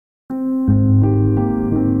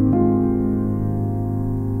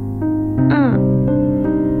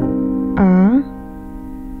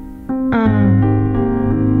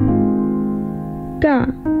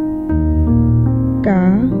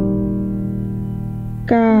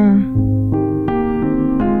ka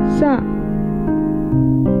sa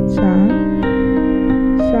sa sa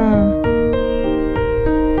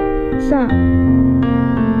sa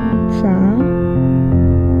sa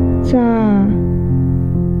sa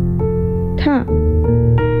ta.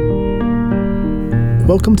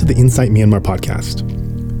 Welcome to the Insight Myanmar podcast.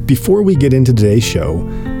 Before we get into today's show,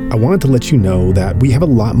 I wanted to let you know that we have a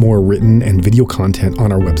lot more written and video content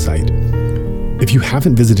on our website. If you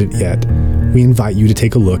haven't visited it yet, we invite you to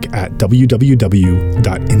take a look at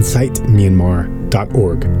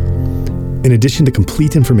www.insightmyanmar.org. In addition to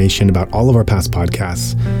complete information about all of our past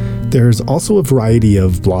podcasts, there's also a variety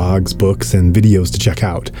of blogs, books, and videos to check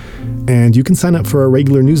out, and you can sign up for our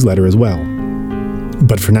regular newsletter as well.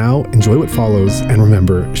 But for now, enjoy what follows, and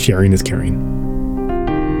remember, sharing is caring.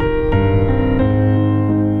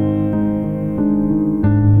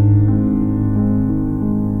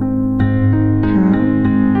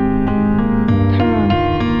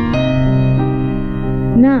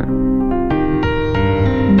 Na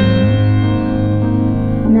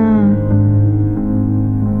na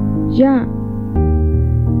ya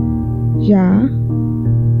ya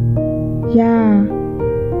ya.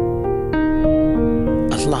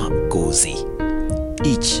 Allah Gozi,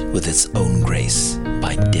 each with its own grace,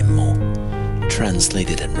 by Dim Mo,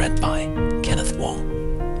 translated and read by Kenneth Wong.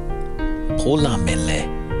 Hola Mele,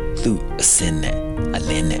 Thu Asine,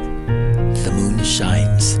 Alene, the moon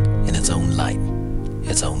shines in its own light,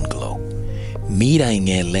 its own glow. Mira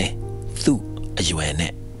Ngele, Thu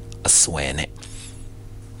Ayuene, Aswene.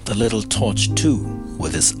 The little torch too,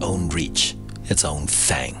 with its own reach, its own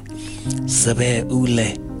fang. Sabe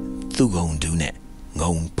Ule, Thu Gondune.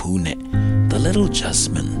 Ngong Pune, the little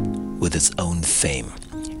jasmine with its own fame,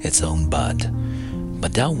 its own bud.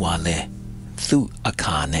 Badawale, Thu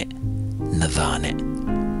Akane, Navane,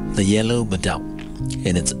 the yellow badao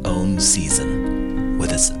in its own season,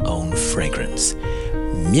 with its own fragrance.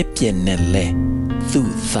 Mipyenele, Thu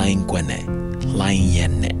Thaingwene,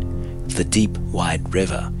 Lainyene, the deep wide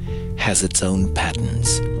river has its own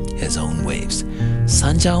patterns, its own waves.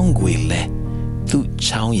 Sanjaungwile, Thu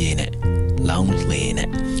Chaoyene,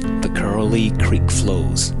 the curly creek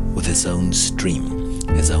flows with its own stream,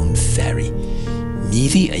 its own ferry.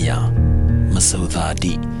 Midi aya,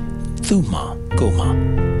 masodadi, thuma, goma,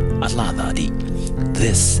 aladadi.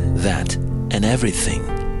 This, that, and everything,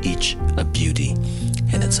 each a beauty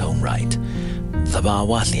in its own right.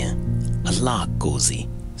 Thabawalian, Allah gozi,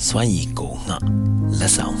 swayi go nga,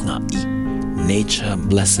 lesao nga I. Nature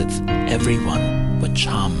blesseth everyone with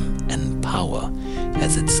charm and power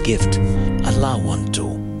as its gift. Allah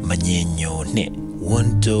wanto manyenyo ne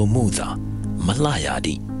wanto muda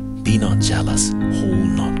malayadi. Be not jealous,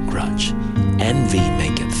 hold not grudge. Envy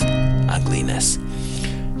maketh ugliness.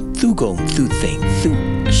 Thugong thu thing thu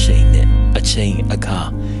ashane a chain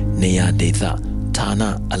aka neya detha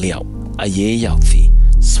tana aliao aye yauthi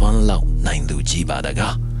swan lao nine lu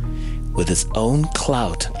jibadaga. With its own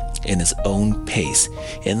clout, in its own pace,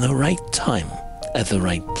 in the right time, at the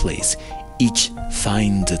right place, each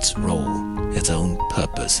finds its role, its own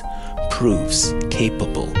purpose, proves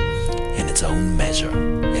capable in its own measure,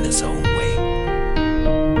 in its own way.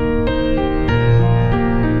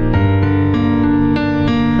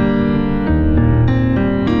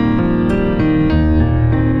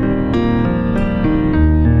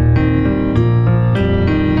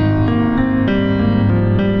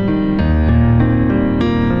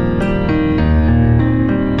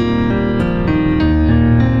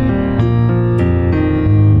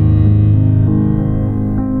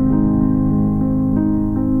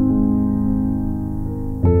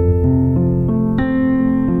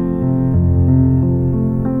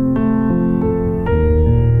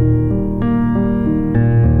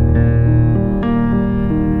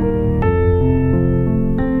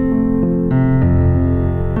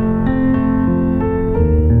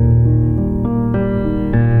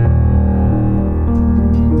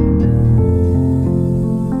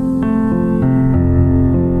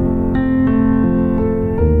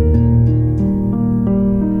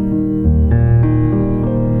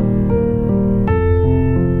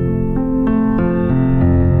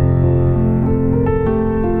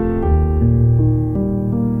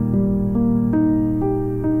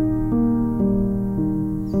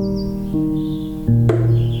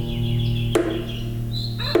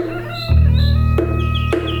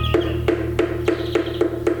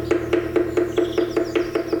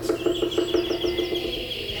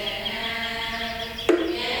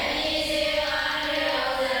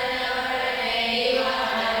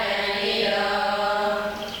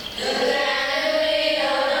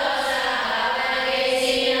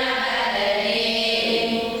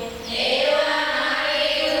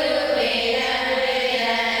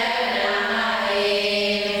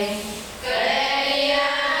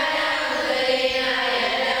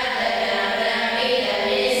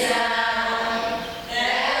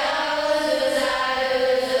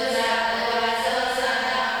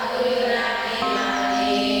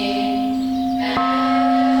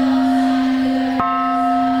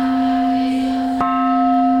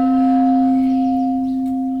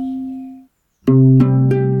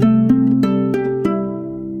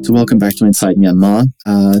 So welcome back to Inside Myanmar.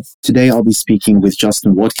 Today I'll be speaking with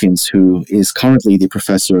Justin Watkins, who is currently the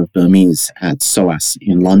professor of Burmese at SOAS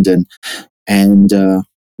in London. And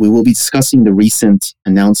we will be discussing the recent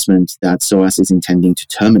announcement that SOAS is intending to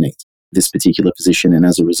terminate this particular position, and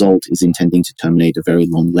as a result is intending to terminate a very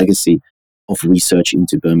long legacy of research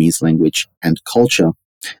into Burmese language and culture.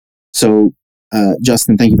 So,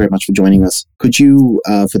 Justin, thank you very much for joining us. Could you,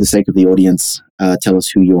 for the sake of the audience, tell us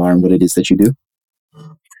who you are and what it is that you do?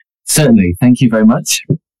 Certainly. Thank you very much.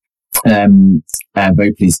 I'm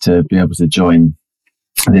very pleased to be able to join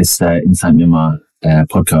this Inside Myanmar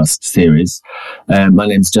podcast series. My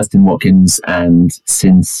name is Justin Watkins, and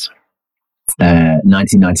since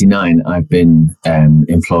 1999, I've been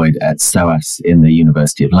employed at SOAS in the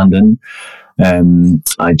University of London.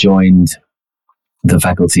 I joined the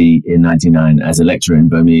faculty in 1999 as a lecturer in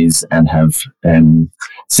Burmese and have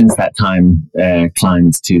since that time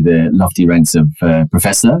climbed to the lofty ranks of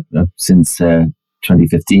professor since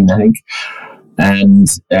 2015, I think. And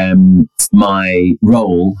my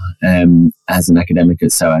role as an academic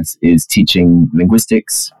at SOAS is teaching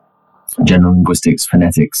linguistics, general linguistics,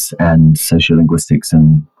 phonetics, and social linguistics,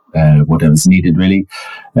 and whatever's needed, really.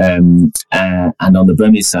 And on the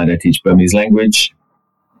Burmese side, I teach Burmese language,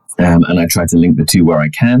 and I try to link the two where I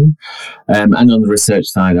can. And on the research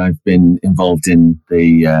side, I've been involved in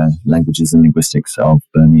the languages and linguistics of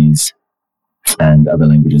Burmese and other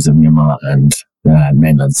languages of Myanmar and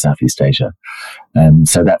mainland Southeast Asia.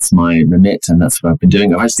 So that's my remit, and that's what I've been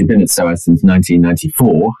doing. I've actually been at SOAS since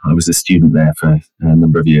 1994. I was a student there for a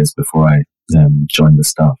number of years before I joined the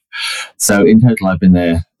staff. So in total, I've been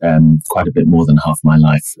there quite a bit more than half my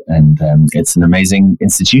life, and it's an amazing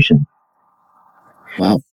institution.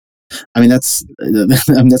 Wow. I mean, that's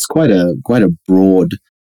quite a broad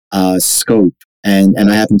scope, and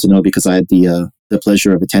I happen to know because I had the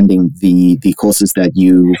pleasure of attending the courses that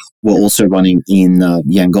you were also running in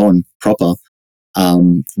Yangon proper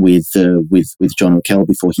with John O'Kell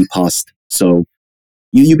before he passed. So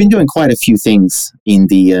you've been doing quite a few things in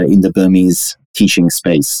the Burmese teaching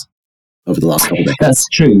space over the last couple of decades. That's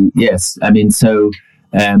true. Yes, I mean, so.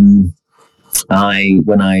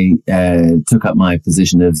 When I took up my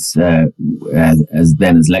position as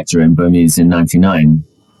lecturer in Burmese in '99,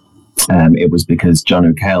 it was because John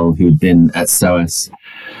O'Kell, who'd been at SOAS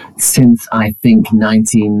since I think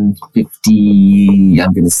 1950,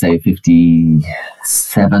 I'm going to say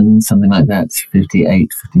 57, something like that,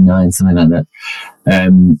 58, 59, something like that.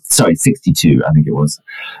 62, I think it was.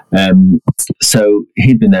 So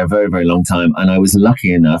he'd been there a very, very long time, and I was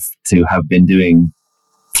lucky enough to have been doing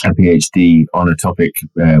a PhD on a topic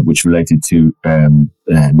which related to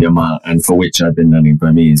Myanmar, and for which I've been learning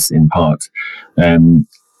Burmese in part, and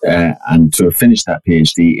to have finished that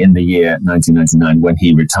PhD in the year 1999 when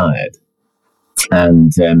he retired.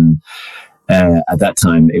 And at that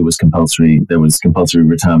time, it was compulsory. There was compulsory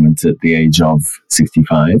retirement at the age of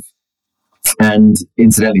 65. And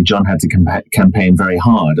incidentally, John had to campaign very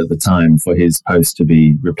hard at the time for his post to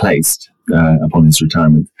be replaced upon his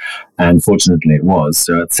retirement. And fortunately it was.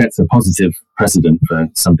 So it sets a positive precedent for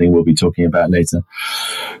something we'll be talking about later.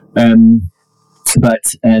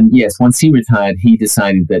 But yes, once he retired, he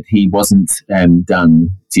decided that he wasn't done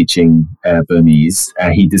teaching Burmese.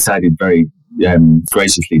 He decided very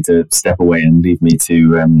graciously to step away and leave me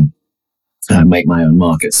to make my own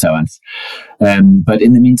mark at SOAS. But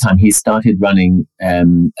in the meantime, he started running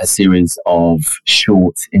a series of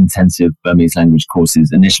short, intensive Burmese language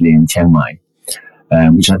courses, initially in Chiang Mai,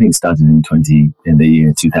 which I think started in the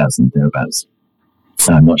year 2000, thereabouts.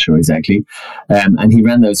 I'm not sure exactly. And he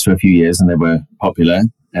ran those for a few years, and they were popular.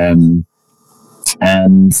 And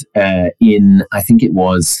in, I think it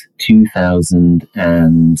was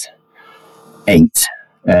 2008,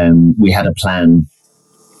 we had a plan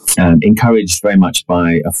encouraged very much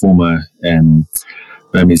by a former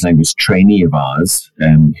Burmese language trainee of ours,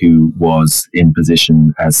 who was in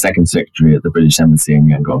position as second secretary at the British Embassy in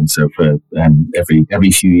Yangon. So for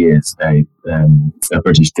every few years, a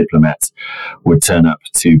British diplomat would turn up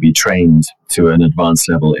to be trained to an advanced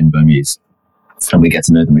level in Burmese. And we get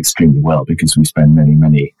to know them extremely well because we spend many,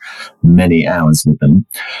 many, many hours with them.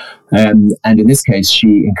 And in this case,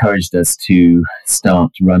 she encouraged us to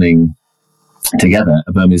start running together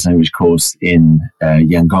a Burmese language course in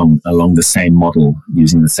Yangon along the same model,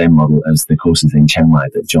 using the same model as the courses in Chiang Mai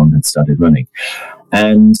that John had started running.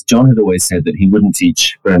 And John had always said that he wouldn't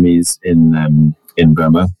teach Burmese in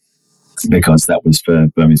Burma because that was for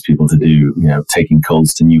Burmese people to do, taking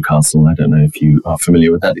coals to Newcastle. I don't know if you are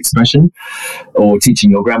familiar with that expression, or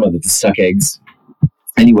teaching your grandmother to suck eggs.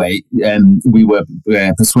 Anyway, we were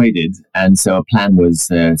persuaded, and so a plan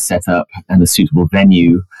was set up and a suitable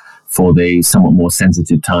venue for the somewhat more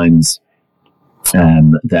sensitive times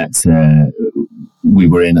that we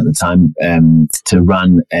were in at the time, to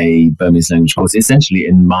run a Burmese language course, essentially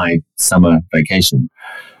in my summer vacation.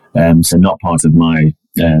 So not part of my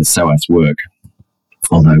SOAS work,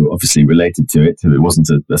 although obviously related to it. It wasn't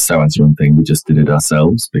a SOAS run thing. We just did it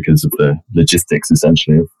ourselves because of the logistics,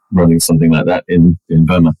 essentially, of running something like that in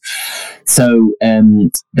Burma. So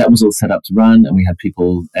that was all set up to run, and we had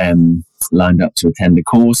people lined up to attend the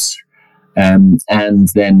course. And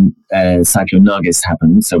then Cyclone Nargis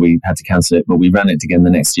happened, so we had to cancel it, but we ran it again the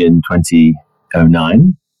next year in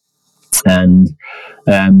 2009. And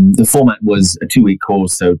the format was a 2-week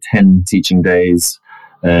course, so 10 teaching days,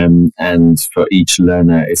 and for each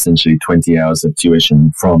learner, essentially 20 hours of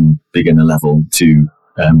tuition from beginner level to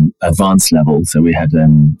advanced level. So we had,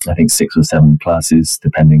 I think, 6 or 7 classes,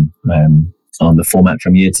 depending on the format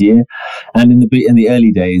from year to year. And in the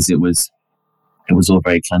early days, it was all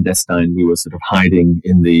very clandestine. We were sort of hiding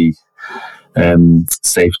in the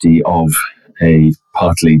safety of a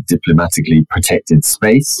partly diplomatically protected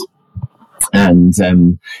space,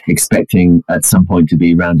 and expecting at some point to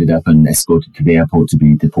be rounded up and escorted to the airport to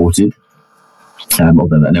be deported,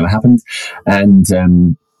 although that never happened.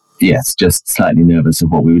 And yes, just slightly nervous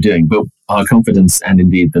of what we were doing. But our confidence, and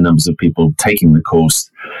indeed the numbers of people taking the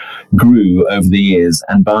course, grew over the years.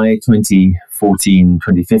 And by 2014,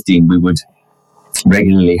 2015, we would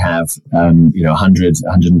regularly have 100,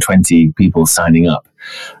 120 people signing up,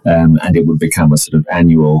 and it would become a sort of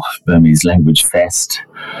annual Burmese language fest,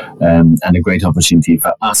 and a great opportunity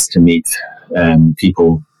for us to meet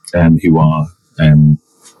people who are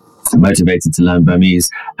motivated to learn Burmese,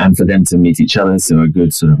 and for them to meet each other. So a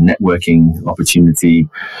good sort of networking opportunity,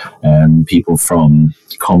 people from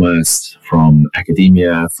commerce, from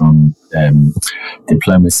academia, from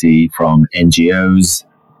diplomacy, from NGOs,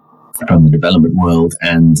 from the development world,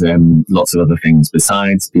 and lots of other things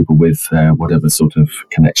besides, people with whatever sort of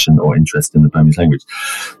connection or interest in the Burmese language.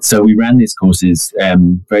 So we ran these courses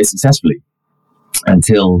very successfully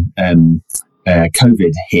until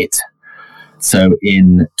COVID hit. So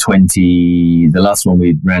the last one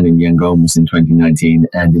we ran in Yangon was in 2019,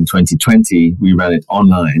 and in 2020 we ran it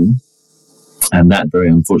online, and that very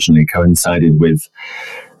unfortunately coincided with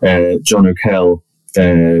John O'Kell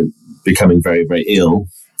becoming very, very ill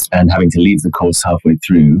and having to leave the course halfway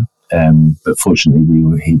through. But fortunately,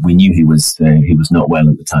 we knew he was not well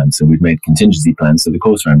at the time, so we'd made contingency plans. So the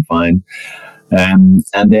course ran fine, and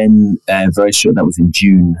then very short. That was in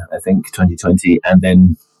June, I think, 2020, and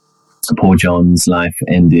then poor John's life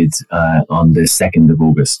ended on the 2nd of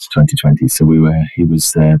August 2020. So he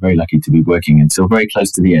was very lucky to be working until very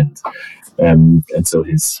close to the end, until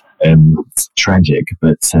his tragic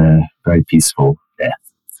but very peaceful death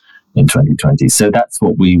in 2020. So that's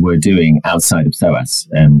what we were doing outside of SOAS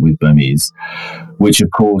with Burmese, which of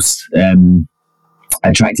course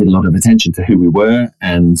attracted a lot of attention to who we were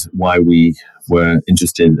and why we were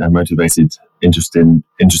interested and motivated, interested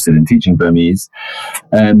in teaching Burmese,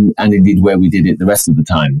 and indeed where we did it the rest of the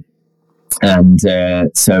time. And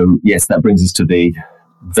so yes, that brings us to the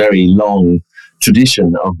very long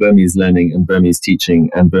tradition of Burmese learning and Burmese teaching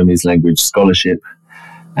and Burmese language scholarship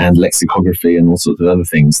and lexicography and all sorts of other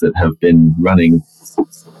things that have been running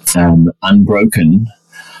unbroken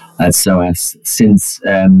at SOAS since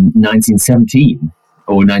 1917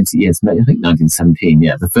 or 1917.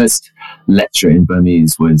 Yeah, the first lecturer in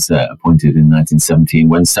Burmese was appointed in 1917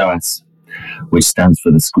 when SOAS, which stands for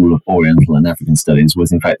the School of Oriental and African Studies,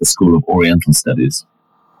 was in fact the School of Oriental Studies.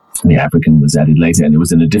 The African was added later, and it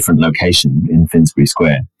was in a different location in Finsbury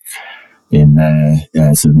Square, in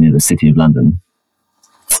sort of near the City of London.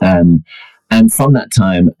 And from that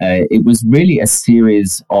time, it was really a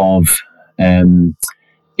series of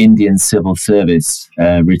Indian civil service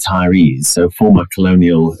retirees, so former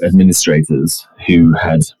colonial administrators who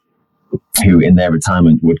in their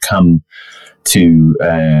retirement would come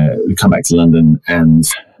back to London and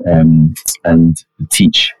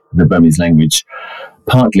teach the Burmese language,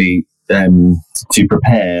 partly to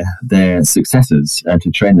prepare their successors, to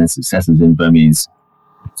train their successors in Burmese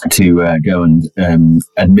to go and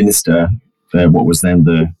administer what was then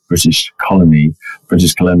the British colonial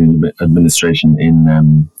administration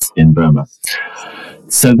in Burma.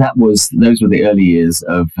 So those were the early years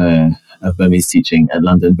of Burmese teaching at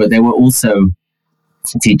London. But there were also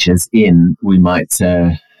teachers it was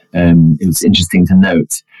interesting to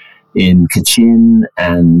note, in Kachin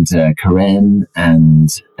and Karen and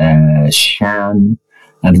Shan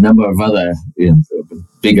and a number of other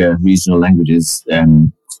bigger regional languages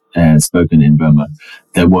spoken in Burma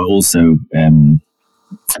that were also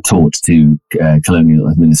taught to colonial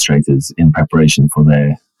administrators in preparation for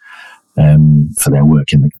their for their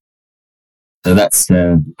work in the. So that's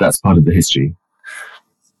part of the history.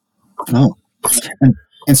 Oh,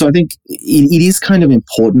 and so I think it is kind of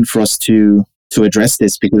important for us to address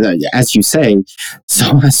this because, as you say,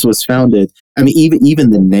 SOAS was founded. I mean,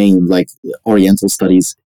 even the name, like Oriental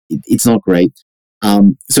Studies, it's not great.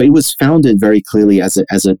 So it was founded very clearly as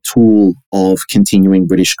a tool of continuing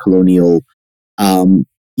British colonial,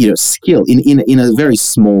 skill. In a very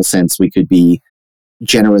small sense, we could be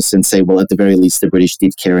generous and say, well, at the very least, the British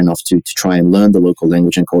did care enough to try and learn the local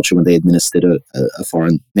language and culture when they administered a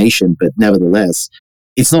foreign nation. But nevertheless,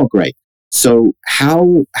 it's not great. So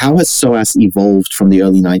how has SOAS evolved from the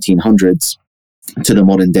early 1900s to the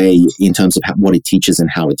modern day in terms of what it teaches and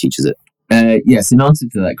how it teaches it? Yes, in answer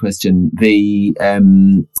to that question, I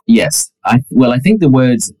think the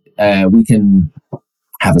word we can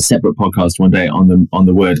have a separate podcast one day on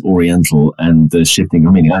the word Oriental and the shifting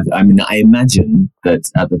of meaning. I imagine that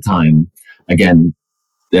at the time, again,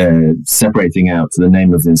 separating out the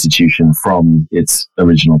name of the institution from its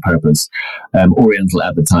original purpose, Oriental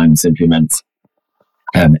at the time simply meant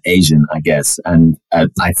Asian, I guess. And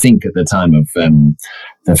I think at the time of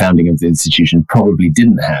the founding of the institution probably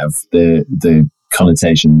didn't have the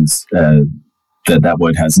connotations that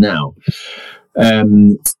word has now.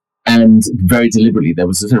 And very deliberately, there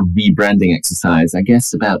was a sort of rebranding exercise, I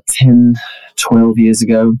guess, about 10, 12 years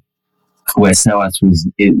ago, where SOAS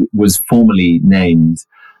was formally named,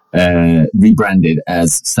 rebranded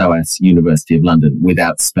as SOAS University of London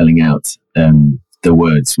without spelling out the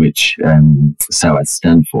words which SOAS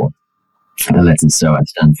stand for. The letters SOAS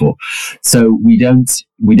stand for. So we don't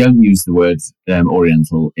use the word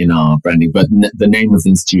Oriental in our branding, but the name of the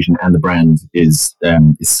institution and the brand is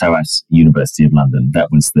SOAS University of London. That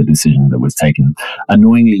was the decision that was taken,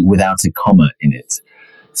 annoyingly without a comma in it.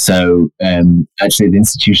 So actually, the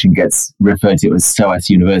institution gets referred to as SOAS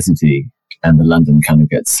University, and the London kind of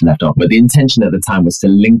gets left off. But the intention at the time was to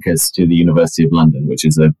link us to the University of London, which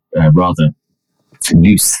is a rather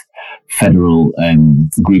loose federal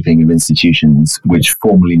grouping of institutions which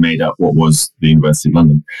formally made up what was the University of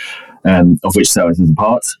London, of which SOAS is a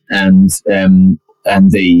part, and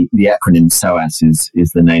the acronym SOAS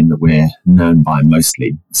is the name that we're known by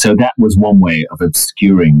mostly. So that was one way of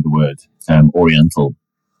obscuring the word Oriental,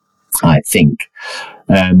 I think.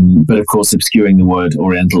 But of course, obscuring the word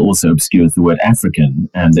Oriental also obscures the word African,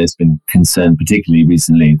 and there's been concern, particularly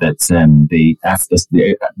recently, that the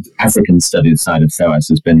African studies side of SOAS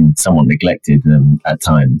has been somewhat neglected at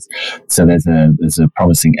times. So there's a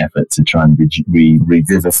promising effort to try and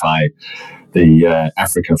revivify the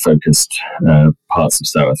Africa-focused parts of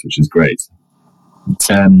SOAS, which is great.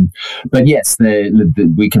 But yes,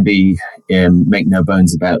 we can make no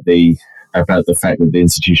bones about the fact that the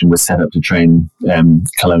institution was set up to train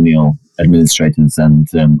colonial administrators and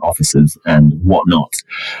officers and whatnot.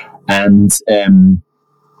 And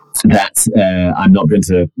that I'm not going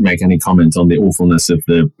to make any comment on the awfulness of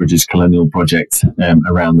the British colonial project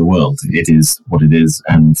around the world. It is what it is,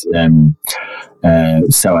 and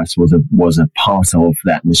SOAS was a part of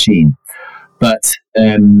that machine. But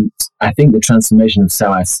I think the transformation of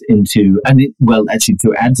SOAS into, actually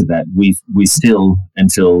to add to that, we still,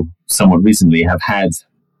 until somewhat recently, have had,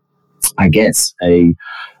 I guess, a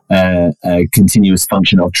continuous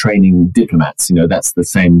function of training diplomats. That's the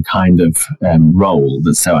same kind of role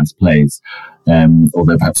that SOAS plays.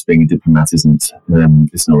 Although perhaps being a diplomat it's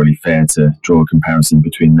not really fair to draw a comparison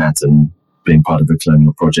between that and being part of a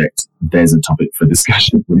colonial project. There's a topic for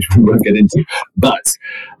discussion which we won't get into. But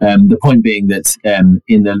the point being that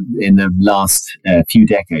in the last few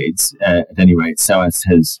decades, at any rate, SOAS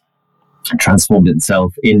has transformed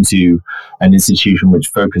itself into an institution which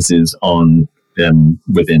focuses on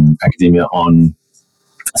within academia on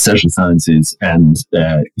social sciences and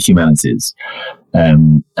humanities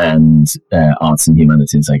and arts and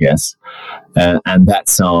humanities, I guess, and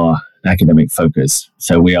that's our academic focus.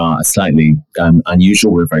 So we are slightly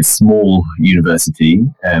unusual. We're a very small university.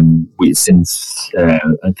 Since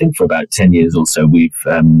I think for about 10 years or so, we've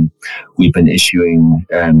been issuing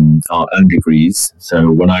our own degrees. So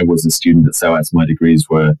when I was a student at SOAS, my degrees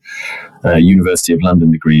were University of London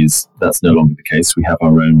degrees. That's no longer the case. We have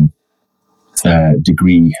our own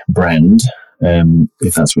degree brand,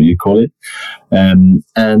 if that's what you call it,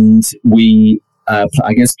 and we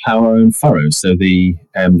I guess plough our own furrows. So the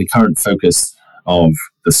current focus of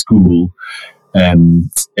the school,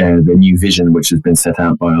 the new vision which has been set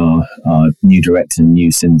out by our new director,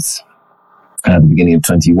 new since the beginning of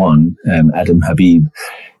 21, Adam Habib,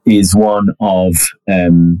 is one of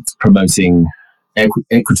promoting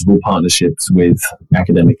equitable partnerships with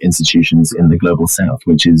academic institutions in the global south,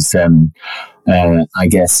 which is I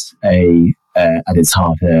guess, at its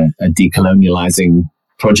heart, a decolonializing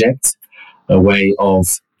project, a way of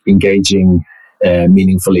engaging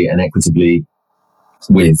meaningfully and equitably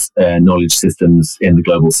with knowledge systems in the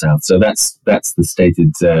global south. So that's the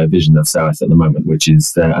stated vision of SOAS at the moment, which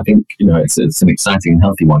is, I think, it's an exciting and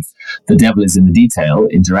healthy one. The devil is in the detail.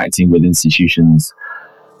 Interacting with institutions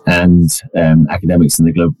and academics in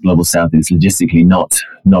the global south is logistically not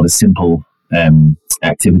a simple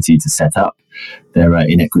activity to set up. There are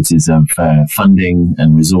inequities of funding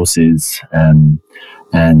and resources,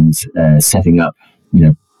 and setting up,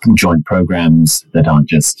 joint programs that aren't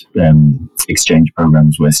just exchange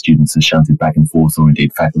programs where students are shunted back and forth, or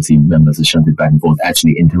indeed faculty members are shunted back and forth.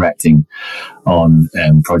 Actually interacting on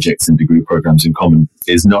projects and degree programs in common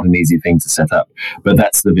is not an easy thing to set up, but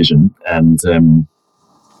that's the vision, and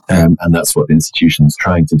that's what the institution's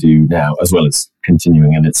trying to do now, as well as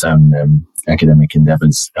continuing in its own academic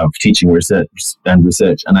endeavors of teaching, research.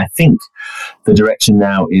 And I think the direction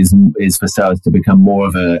now is for SOAS to become more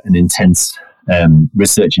of an intense,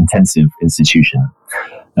 research-intensive institution.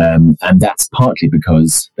 And that's partly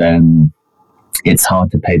because it's hard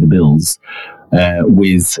to pay the bills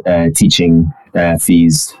with teaching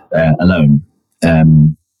fees alone.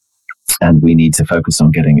 And we need to focus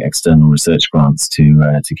on getting external research grants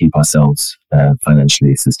to keep ourselves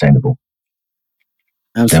financially sustainable.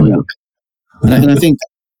 Absolutely. And I think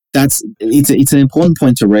it's an important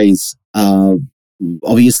point to raise.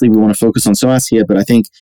 Obviously, we want to focus on SOAS here, but I think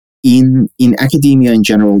in academia in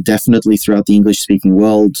general, definitely throughout the English-speaking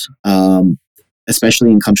world,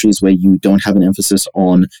 especially in countries where you don't have an emphasis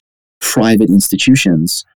on private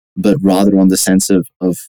institutions, but rather on the sense of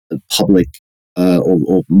public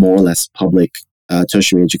or more or less public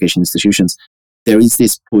tertiary education institutions, there is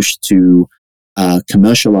this push to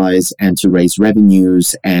commercialize and to raise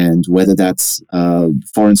revenues, and whether that's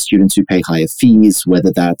foreign students who pay higher fees,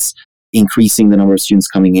 whether that's increasing the number of students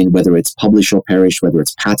coming in, whether it's publish or perish, whether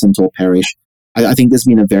it's patent or perish. I think there's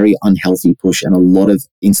been a very unhealthy push, and a lot of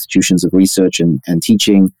institutions of research and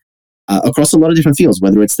teaching across a lot of different fields,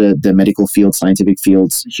 whether it's the medical field, scientific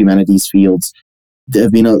fields, humanities fields. There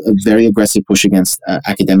have been a very aggressive push against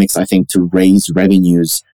academics, I think, to raise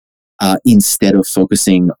revenues instead of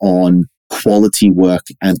focusing on quality work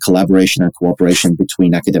and collaboration and cooperation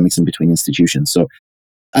between academics and between institutions. So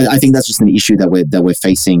I think that's just an issue that we're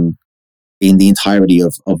facing in the entirety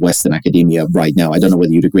of Western academia right now. I don't know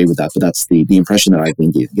whether you'd agree with that, but that's the impression that I've been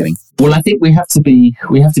getting. Well, I think we have to be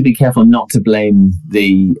careful not to blame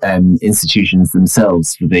the institutions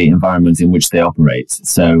themselves for the environment in which they operate.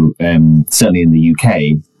 So certainly in the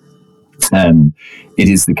UK, it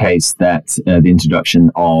is the case that the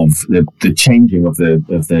introduction of the changing of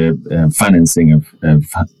the financing of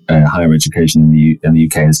higher education in the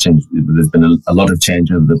UK has changed. There's been a lot of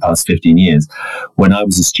change over the past 15 years. When I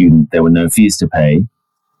was a student, there were no fees to pay,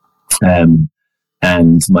 and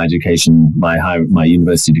my education, my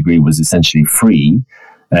university degree was essentially free.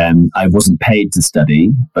 I wasn't paid to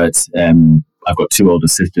study, but I've got two older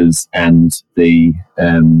sisters, and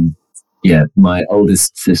my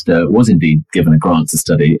oldest sister was indeed given a grant to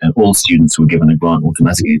study, and all students were given a grant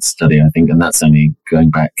automatically to study, I think, and that's only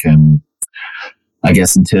going back, I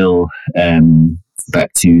guess, until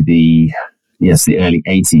back to the early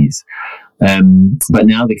 80s. But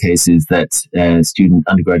now the case is that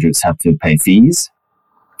undergraduates have to pay fees,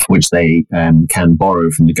 which they can borrow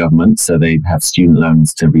from the government, so they have student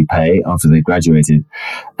loans to repay after they've graduated.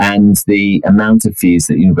 And the amount of fees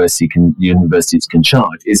that universities can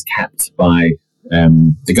charge is capped by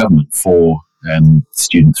the government for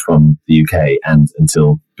students from the UK, and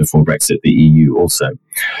until before Brexit, the EU also.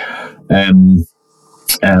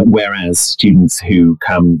 Whereas students who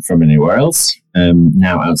come from anywhere else,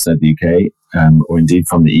 now outside the UK, or indeed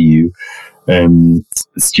from the EU,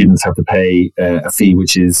 students have to pay a fee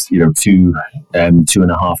which is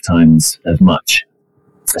 2.5 times as much.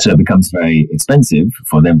 So it becomes very expensive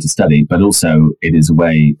for them to study, but also it is a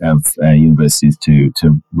way of universities to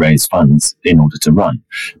raise funds in order to run,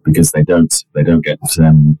 because they don't get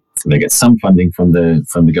they get some funding from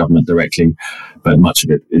the government directly, but much of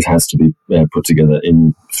it has to be put together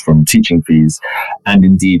from teaching fees, and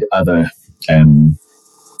indeed other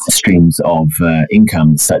streams of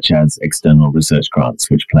income, such as external research grants,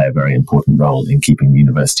 which play a very important role in keeping the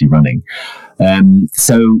university running.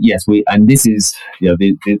 So yes, this is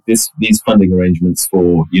these funding arrangements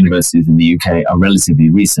for universities in the UK are relatively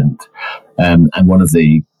recent, and one of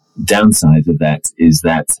the downsides of that is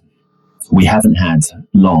that we haven't had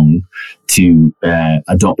long to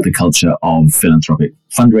adopt the culture of philanthropic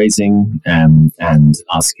fundraising and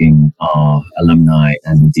asking our alumni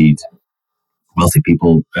and indeed wealthy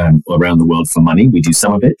people around the world for money. We do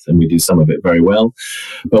some of it, and we do some of it very well,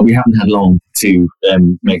 but we haven't had long to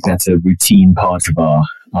make that a routine part of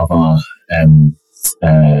our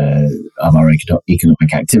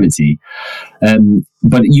economic activity.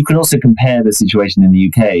 But you can also compare the situation in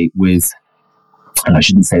the UK with, and I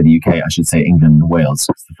shouldn't say the UK, I should say England and Wales,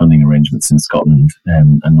 because the funding arrangements in Scotland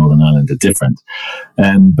and Northern Ireland are different.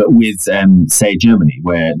 But with, say, Germany,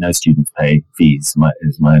 where no students pay fees,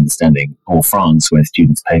 is my understanding, or France, where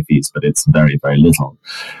students pay fees, but it's very, very little.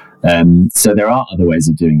 So there are other ways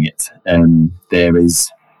of doing it. There is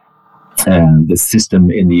the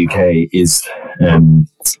system in the UK is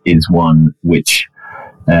one which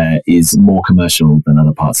is more commercial than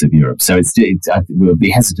other parts of Europe. So I will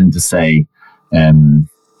be hesitant to say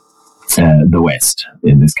the West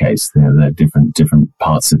in this case. The different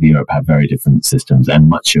parts of Europe have very different systems,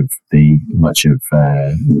 and many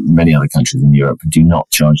other countries in Europe do not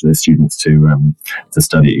charge their students to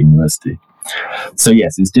study at university. So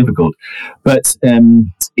yes, it's difficult, but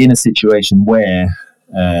in a situation where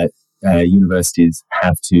universities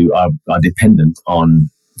are dependent on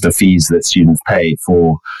the fees that students pay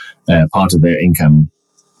for part of their income,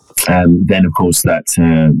 then of course that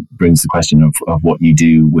brings the question of what you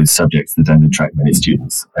do with subjects that don't attract many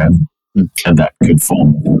students, and that could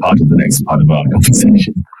form part of the next part of our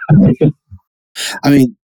conversation. I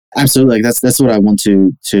mean, absolutely. That's what I want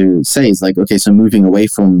to say is like, okay, so moving away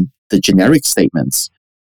from the generic statements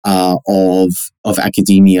of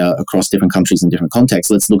academia across different countries and different contexts,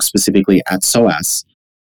 let's look specifically at SOAS.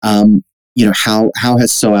 How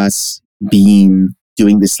has SOAS been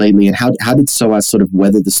doing this lately, and how did SOAS sort of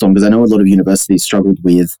weather the storm? Because I know a lot of universities struggled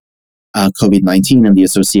with COVID-19 and the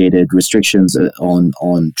associated restrictions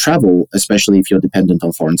on travel, especially if you're dependent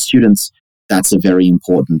on foreign students. That's a very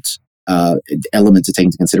important element to take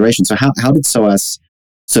into consideration. So how did SOAS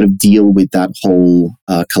sort of deal with that whole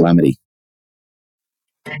calamity?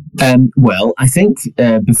 Well, I think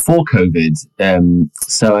before COVID,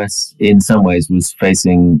 SOAS in some ways was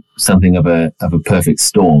facing something of a perfect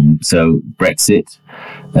storm. So Brexit,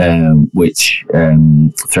 which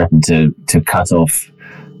threatened to cut off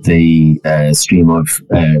the stream of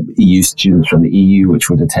EU students from the EU, which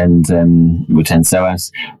would attend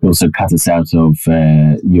SOAS. It also cut us out of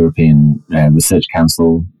European Research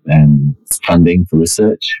Council funding for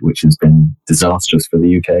research, which has been disastrous for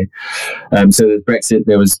the UK. So there's Brexit.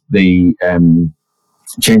 There was the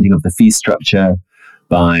changing of the fee structure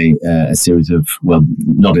by a series of, well,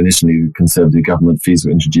 not initially Conservative government. Fees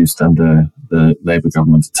were introduced under the Labour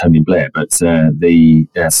government of Tony Blair, but the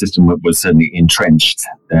system was certainly entrenched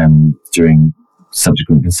during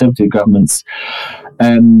subsequent Conservative governments.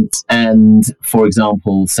 And for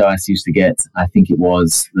example, SOAS used to get, I think it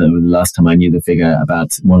was, the last time I knew the figure, about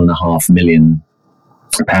 £1.5 million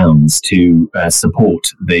to support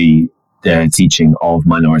the teaching of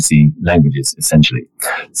minority languages, essentially.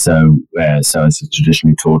 So SOAS has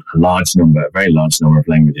traditionally taught a very large number of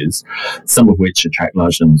languages, some of which attract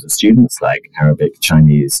large numbers of students, like Arabic,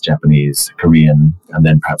 Chinese, Japanese, Korean, and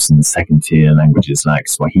then perhaps in the second tier languages like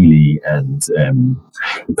Swahili and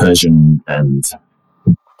Persian and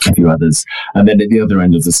a few others. And then at the other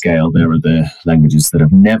end of the scale, there are the languages that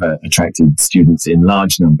have never attracted students in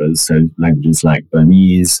large numbers, so languages like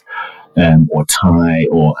Burmese, or Thai,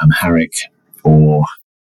 or Amharic, or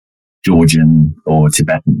Georgian, or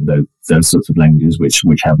Tibetan, those sorts of languages which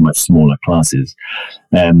have much smaller classes.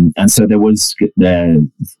 And so there was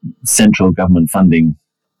central government funding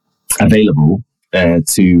available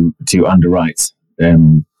to underwrite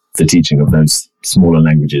the teaching of those smaller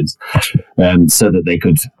languages, so that they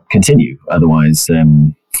could continue. Otherwise,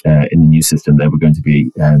 in the new system, they were going to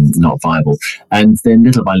be not viable. And then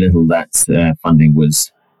little by little, that funding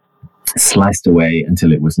was sliced away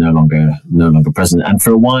until it was no longer present. And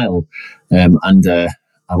for a while, I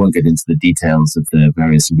won't get into the details of the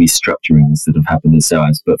various restructurings that have happened at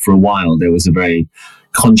SOAS, but for a while there was a very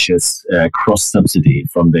conscious cross-subsidy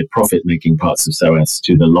from the profit-making parts of SOAS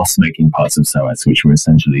to the loss-making parts of SOAS, which were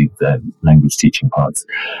essentially the language teaching parts,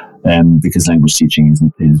 because language teaching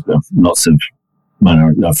is of lots of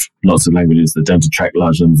languages that don't attract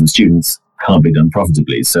large numbers of students can't be done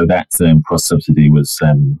profitably. So that cross-subsidy was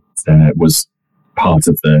part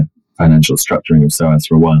of the financial structuring of SOAS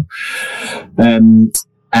for a while.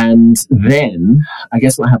 And then I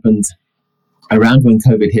guess what happened around when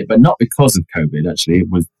COVID hit, but not because of COVID, actually, it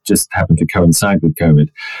was just happened to coincide with COVID.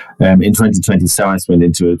 In 2020, SOAS went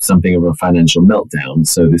into something of a financial meltdown.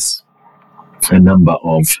 So for a number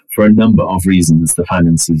of reasons, the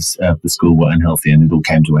finances of the school were unhealthy, and it all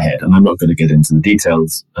came to a head. And I'm not going to get into the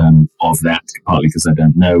details of that, partly because I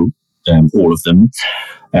don't know all of them,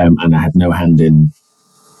 and I had no hand in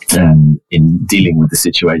dealing with the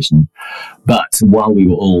situation. But while we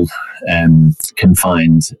were all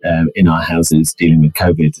confined in our houses dealing with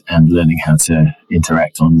COVID and learning how to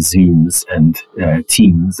interact on Zooms and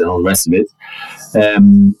Teams and all the rest of it,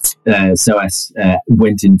 SOAS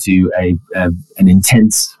went into an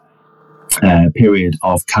intense period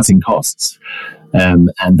of cutting costs.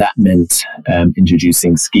 And that meant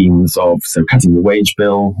introducing schemes of cutting the wage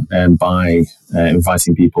bill by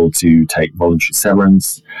inviting people to take voluntary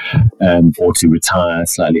severance or to retire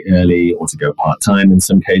slightly early or to go part-time in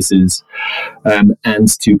some cases, and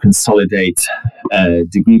to consolidate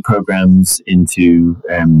degree programs into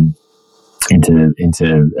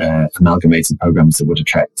amalgamated programs that would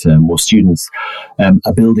attract more students.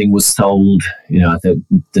 A building was sold. I think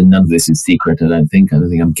none of this is secret. I don't think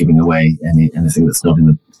I'm giving away anything that's not in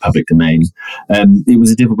the public domain. It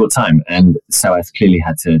was a difficult time, and SOAS clearly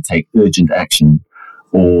had to take urgent action,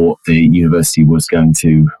 or the university was going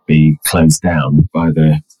to be closed down by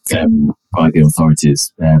the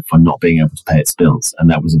authorities for not being able to pay its bills. And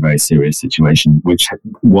that was a very serious situation, which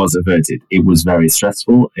was averted. It was very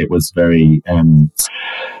stressful. It was very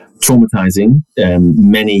traumatizing.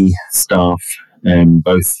 Many staff,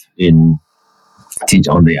 both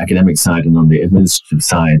on the academic side and on the administrative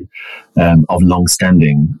side, of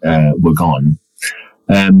long-standing were gone.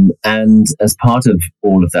 And as part of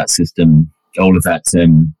all of that situation,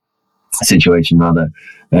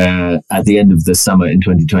 at the end of the summer in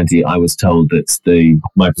 2020, I was told that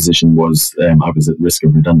my position was, I was at risk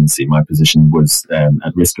of redundancy. My position was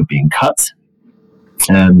at risk of being cut,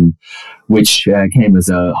 which came as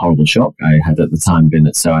a horrible shock. I had at the time been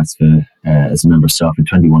at SOAS as a member of staff for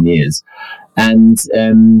 21 years. And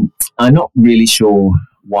I'm not really sure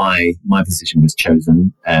why my position was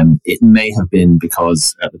chosen. It may have been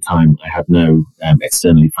because at the time I had no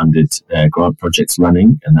externally funded grant projects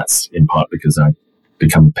running, and that's in part because I'd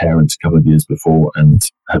become a parent a couple of years before and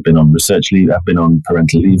have been on research leave. I've been on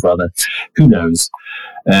parental leave, rather. Who knows?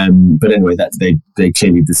 But anyway, that they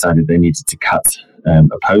clearly decided they needed to cut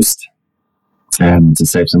a post to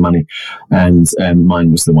save some money, and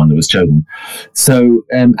mine was the one that was chosen. So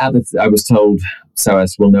I was told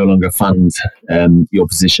SOAS will no longer fund your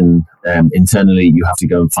position internally. You have to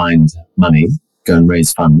go and find money, go and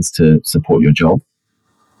raise funds to support your job.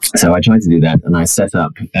 So I tried to do that, and I set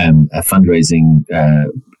up a fundraising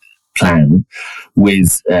plan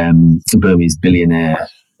with a Burmese billionaire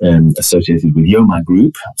associated with Yoma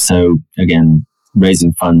Group. So again,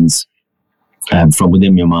 raising funds from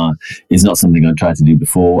within Myanmar is not something I tried to do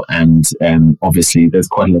before, and obviously there's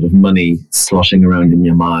quite a lot of money sloshing around in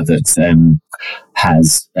Myanmar that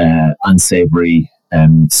has unsavory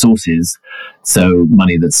sources, so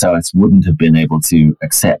money that SOAS wouldn't have been able to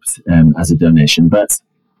accept as a donation. But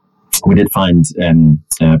we did find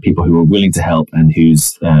people who were willing to help and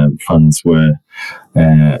whose funds were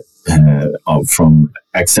from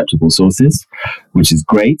acceptable sources, which is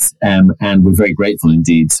great, and we're very grateful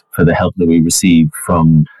indeed for the help that we received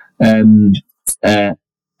from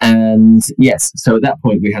and yes, so at that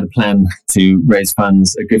point we had a plan to raise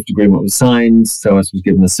funds. A gift agreement was signed. SOAS was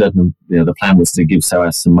given a certain, the plan was to give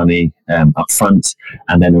SOAS some money up front,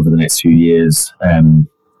 and then over the next few years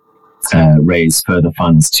raise further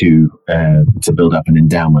funds to build up an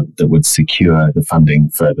endowment that would secure the funding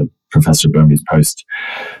for the Professor of Burmese post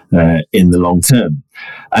in the long term.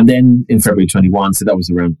 And then in February 21, so that was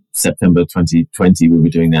around September 2020, we were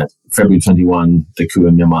doing that. February 21, the coup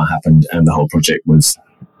in Myanmar happened, and the whole project was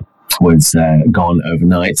gone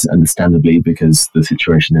overnight, understandably, because the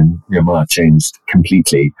situation in Myanmar changed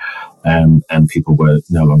completely, and people were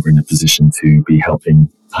no longer in a position to be helping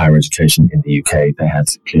higher education in the UK. They had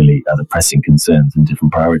clearly other pressing concerns and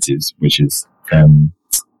different priorities, which is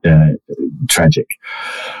tragic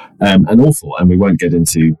and awful. And we won't get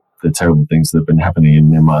into the terrible things that have been happening in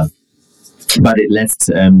Myanmar, but it left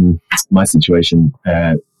my situation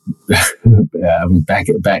back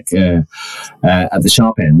at the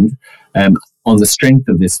sharp end. On the strength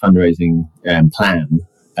of this fundraising plan,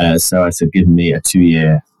 SOAS had given me a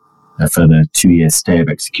further 2-year stay of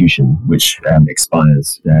execution, which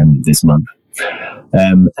expires this month.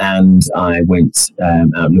 And I went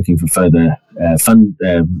out looking for further fund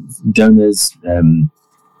donors,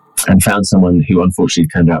 and found someone who unfortunately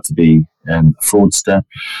turned out to be a fraudster,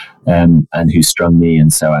 and who strung me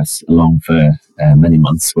and SOAS along for many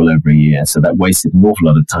months, well over a year. So that wasted an awful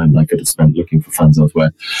lot of time that I could have spent looking for funds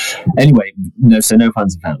elsewhere. Anyway, no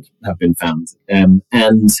funds have been found. And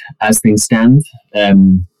as things stand,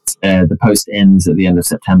 the post ends at the end of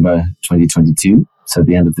September 2022, so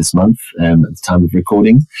the end of this month, at the time of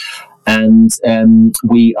recording. And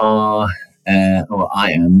we are, or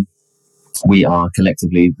I am, we are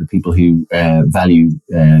collectively the people who value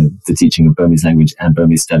the teaching of Burmese language and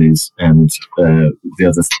Burmese studies, and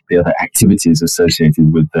the other activities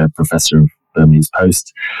associated with the Professor of Burmese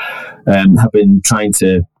post, have been trying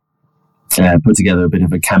to put together a bit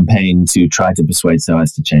of a campaign to try to persuade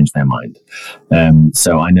SOAS to change their mind.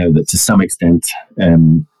 So I know that to some extent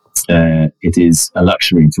it is a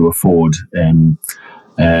luxury to afford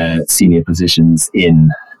senior positions in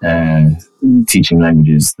teaching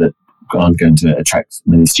languages that aren't going to attract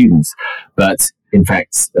many students. But in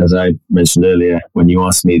fact, as I mentioned earlier, when you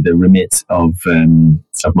asked me, the remit of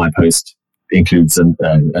my post includes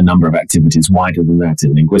a number of activities wider than that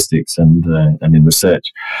in linguistics and in research.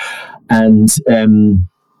 And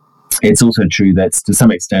it's also true that to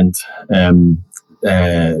some extent,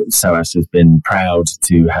 SOAS has been proud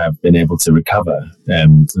to have been able to recover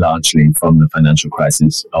largely from the financial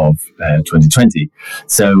crisis of 2020.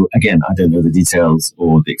 So again, I don't know the details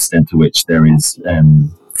or the extent to which there is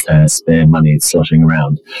spare money sloshing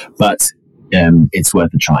around, but it's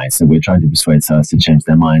worth a try. So we're trying to persuade SOAS to change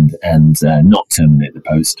their mind and not terminate the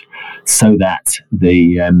post, so that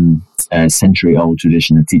the century-old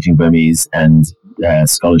tradition of teaching Burmese and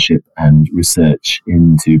scholarship and research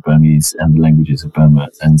into Burmese and the languages of Burma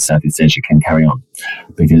and Southeast Asia can carry on,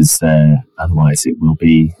 because otherwise it will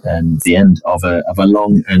be the end of a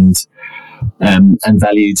long and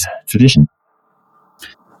valued tradition.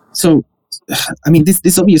 So, I mean,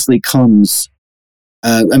 this obviously comes.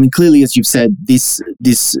 Clearly, as you've said, this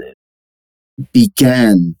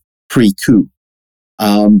began pre-coup,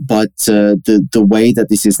 but the way that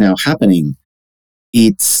this is now happening,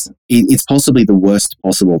 it's possibly the worst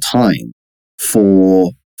possible time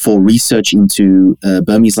for research into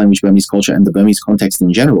Burmese language, Burmese culture, and the Burmese context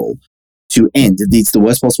in general to end. It's the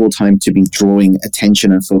worst possible time to be drawing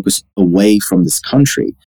attention and focus away from this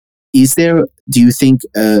country. Is there, do you think,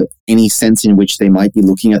 any sense in which they might be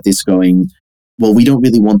looking at this going, well, we don't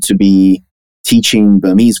really want to be teaching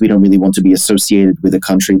Burmese, we don't really want to be associated with a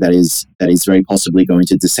country that is very possibly going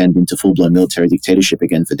to descend into full-blown military dictatorship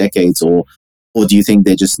again for decades, or do you think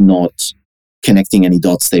they're just not connecting any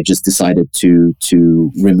dots? They've just decided to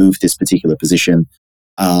remove this particular position,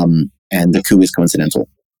 and the coup is coincidental?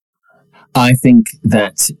 I think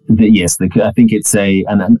that yes, I think it's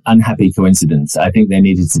an unhappy coincidence. I think they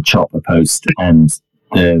needed to chop a post, and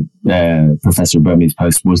the Professor of Burmese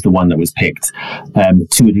post was the one that was picked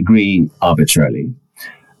to a degree arbitrarily.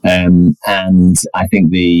 And I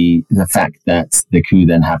think the fact that the coup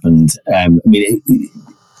then happened,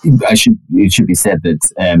 it should be said that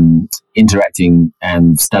interacting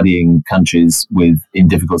and studying countries in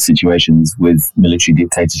difficult situations with military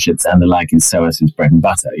dictatorships and the like is SOAS's bread and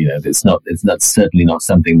butter. You know, that's certainly not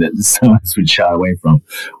something that SOAS would shy away from.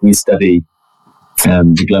 We study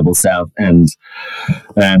the global south and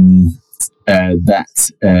and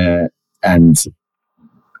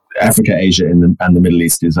Africa, Asia, and the Middle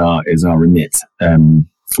East is our remit.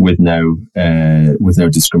 With no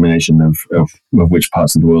discrimination of which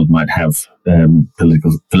parts of the world might have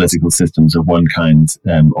political systems of one kind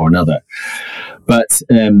or another, but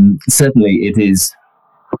certainly it is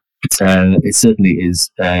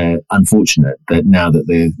unfortunate that now that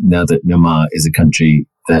Myanmar is a country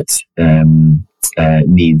that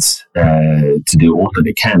needs to do all that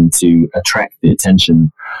it can to attract the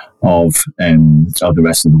attention of the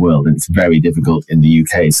rest of the world, and it's very difficult in the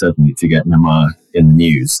UK certainly to get Myanmar in the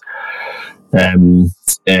news.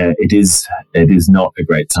 It is not a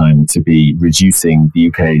great time to be reducing the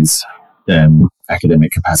UK's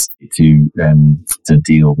academic capacity to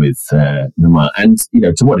deal with Myanmar, and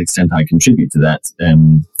to what extent I contribute to that,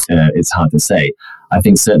 it's hard to say. I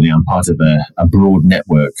think certainly I'm part of a broad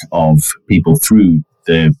network of people through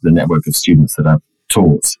the network of students that I've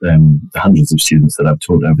taught, the hundreds of students that I've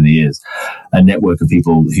taught over the years, a network of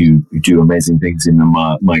people who do amazing things in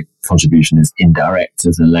Myanmar. My contribution is indirect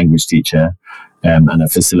as a language teacher and a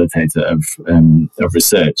facilitator of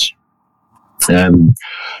research.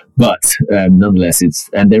 But nonetheless,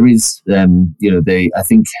 I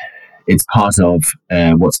think it's part of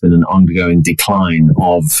what's been an ongoing decline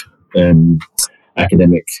of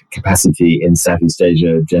academic capacity in Southeast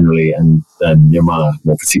Asia generally, and Myanmar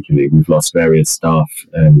more particularly. We've lost various staff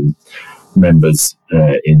members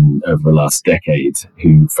over the last decade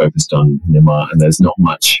who focused on Myanmar, and there's not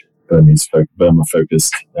much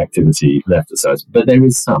Burma-focused activity left at SOAS, but there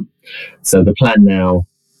is some. So the plan now,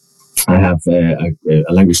 I have a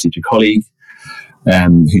language teacher colleague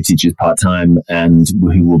who teaches part-time and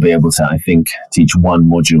who will be able to, I think, teach one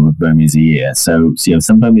module of Burmese a year. So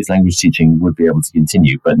some Burmese language teaching would be able to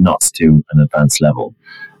continue, but not to an advanced level.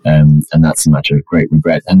 and that's a matter of great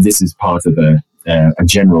regret. And this is part of a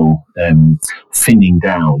general thinning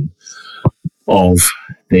down of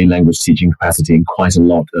the language teaching capacity in quite a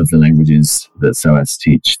lot of the languages that SOAS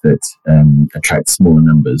teach that attract smaller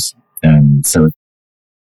numbers. So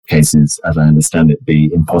cases, as I understand it,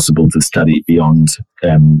 be impossible to study beyond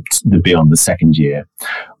the second year,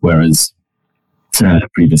 whereas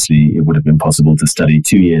previously it would have been possible to study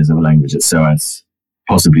 2 years of a language at SOAS,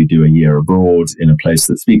 possibly do a year abroad in a place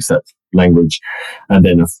that speaks that language, and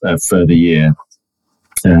then a further year,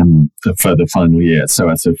 a further final year.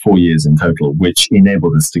 So 4 years in total, which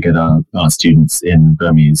enabled us to get our students in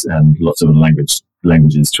Burmese and lots of other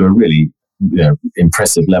languages to a really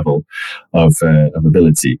impressive level of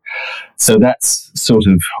ability. So that's sort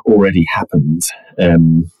of already happened,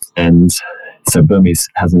 and so Burmese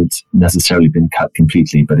hasn't necessarily been cut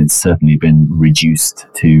completely, but it's certainly been reduced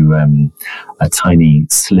to a tiny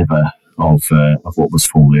sliver of what was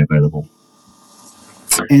formerly available.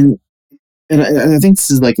 And I think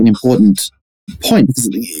this is like an important point, because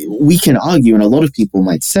we can argue, and a lot of people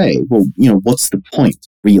might say, well, what's the point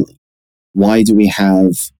really? Why do we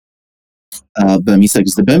have Burmese?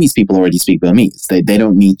 Because the Burmese people already speak Burmese. They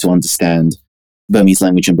don't need to understand Burmese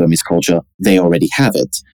language and Burmese culture. They already have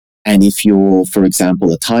it. And if you're, for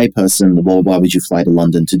example, a Thai person, well, why would you fly to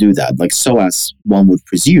London to do that? Like SOAS, one would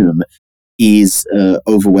presume, is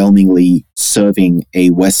overwhelmingly serving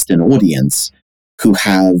a Western audience who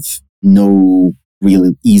have no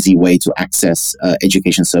really easy way to access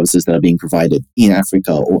education services that are being provided in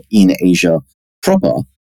Africa or in Asia proper.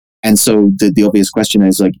 And so the obvious question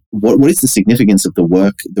is, like, what is the significance of the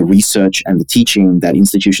work, the research, and the teaching that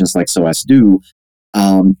institutions like SOAS do,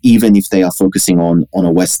 even if they are focusing on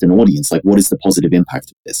a Western audience? Like, what is the positive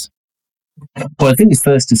impact of this? Well, I think it's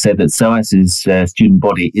first to say that SOAS's student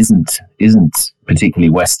body isn't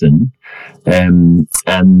particularly Western. And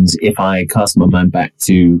if I cast my mind back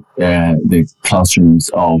to the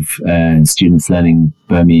classrooms of students learning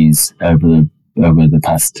Burmese over the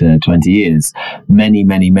past 20 years,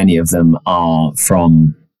 many of them are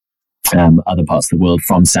from other parts of the world,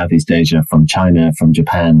 from Southeast Asia, from China, from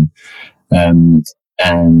Japan. And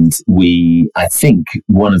I think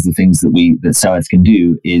one of the things that SOAS can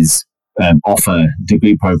do is offer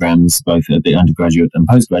degree programs both at the undergraduate and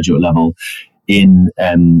postgraduate level in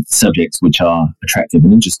subjects which are attractive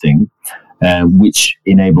and interesting, which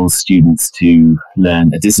enables students to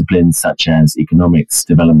learn a discipline such as economics,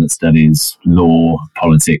 development studies, law,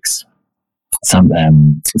 politics, some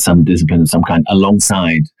discipline of some kind,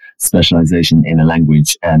 alongside specialization in a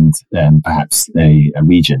language and perhaps a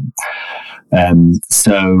region.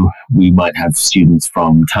 So we might have students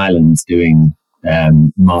from Thailand doing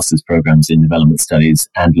master's programs in development studies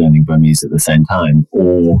and learning Burmese at the same time,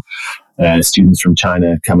 or students from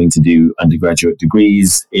China coming to do undergraduate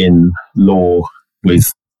degrees in law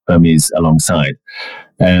with Burmese alongside,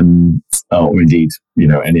 or indeed,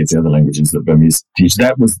 any of the other languages that Burmese teach.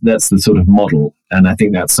 That's the sort of model, and I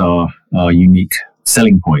think that's our unique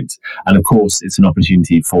selling point. And of course, it's an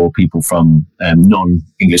opportunity for people from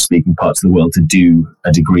non-English speaking parts of the world to do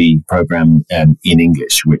a degree program in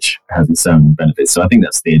English, which has its own benefits. So I think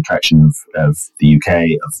that's the attraction of the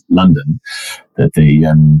UK, of London, that the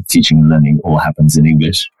teaching and learning all happens in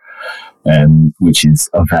English, which is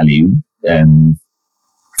of value.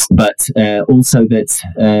 But also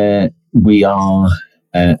that we are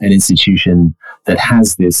an institution that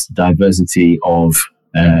has this diversity of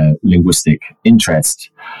linguistic interest,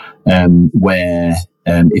 where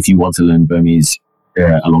if you want to learn Burmese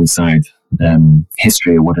alongside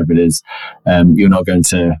history or whatever it is, you're not going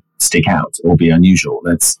to stick out or be unusual.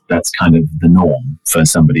 That's kind of the norm for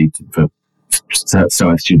for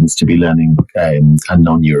SOAS students to be learning a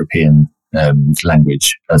non-European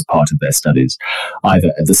language as part of their studies,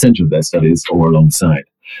 either at the center of their studies or alongside.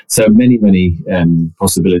 So many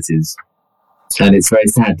possibilities, and it's very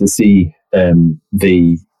sad to see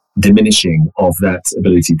the diminishing of that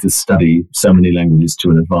ability to study so many languages to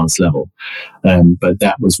an advanced level. But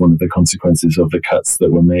that was one of the consequences of the cuts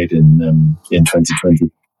that were made in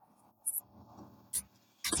 2020.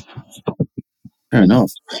 Fair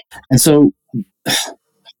enough. And so,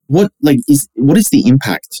 what is the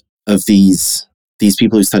impact of these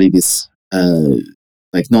people who study this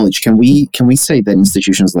knowledge? Can we say that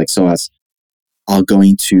institutions like SOAS are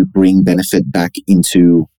going to bring benefit back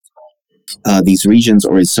into these regions,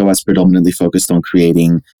 or is SOAS predominantly focused on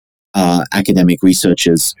creating academic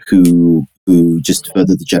researchers who just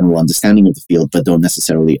further the general understanding of the field, but don't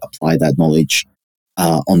necessarily apply that knowledge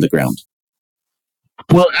on the ground?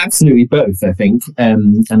 Well, absolutely both, I think.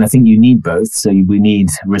 And I think you need both. So we need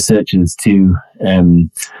researchers to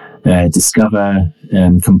discover,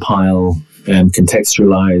 compile,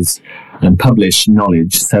 contextualize, and publish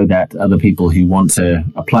knowledge so that other people who want to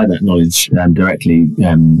apply that knowledge directly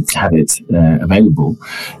have it available.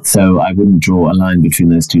 So I wouldn't draw a line between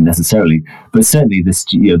those two necessarily, but certainly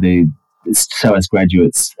the SOAS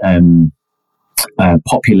graduates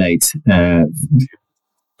populate.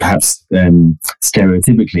 Perhaps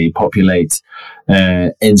stereotypically populate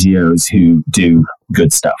NGOs who do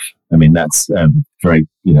good stuff. I mean, that's very,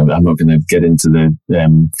 I'm not going to get into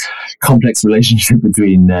the complex relationship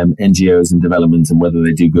between NGOs and development and whether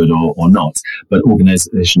they do good or not, but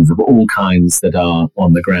organizations of all kinds that are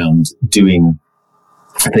on the ground doing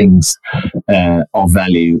things of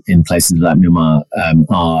value in places like Myanmar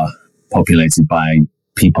are populated by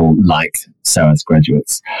people like SOAS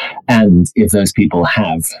graduates. And if those people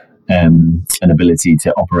have an ability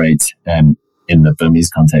to operate in the Burmese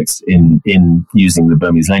context, in using the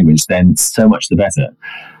Burmese language, then so much the better.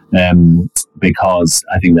 Because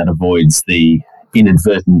I think that avoids the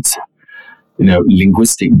inadvertent,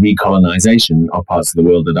 linguistic recolonization of parts of the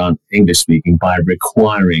world that aren't English speaking by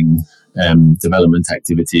requiring development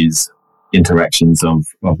activities, interactions of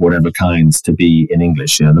whatever kinds to be in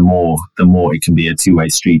English. The more it can be a two-way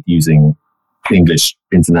street using English,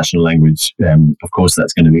 international language, of course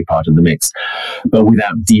that's going to be part of the mix, but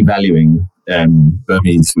without devaluing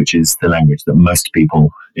Burmese, which is the language that most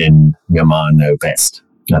people in Myanmar know best.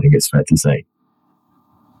 I think it's fair to say.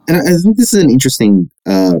 And I think this is an interesting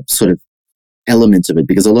sort of element of it,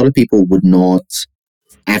 because a lot of people would not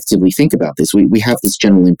actively think about this. We have this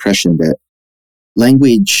general impression that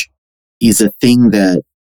language is a thing that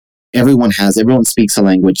everyone has. Everyone speaks a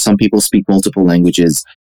language. Some people speak multiple languages,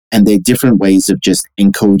 and they're different ways of just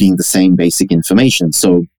encoding the same basic information.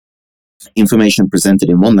 So information presented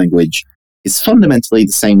in one language is fundamentally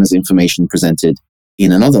the same as information presented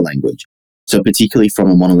in another language. So particularly from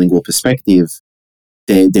a monolingual perspective,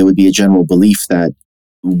 there would be a general belief that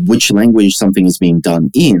which language something is being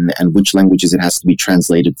done in and which languages it has to be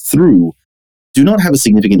translated through do not have a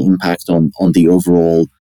significant impact on the overall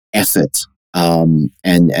effort and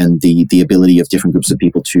the ability of different groups of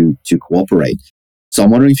people to cooperate. So I'm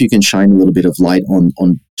wondering if you can shine a little bit of light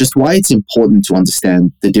on just why it's important to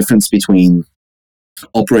understand the difference between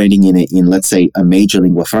operating in let's say, a major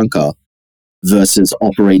lingua franca versus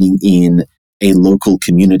operating in a local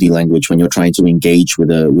community language when you're trying to engage with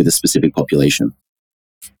a specific population.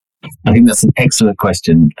 I think that's an excellent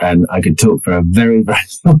question, and I could talk for a very, very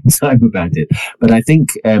long time about it. But I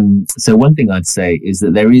think, so one thing I'd say is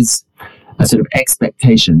that there is a sort of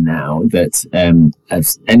expectation now that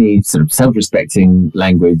as any sort of self-respecting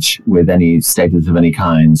language with any status of any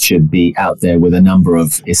kind should be out there with a number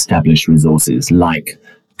of established resources like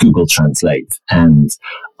Google Translate and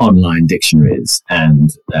online dictionaries and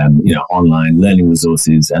online learning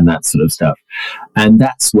resources and that sort of stuff. And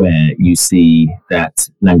that's where you see that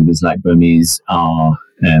languages like Burmese are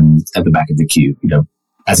at the back of the queue.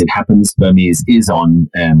 As it happens, Burmese is on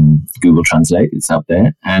Google Translate. It's up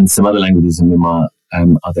there. And some other languages in Myanmar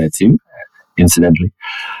are there too, incidentally.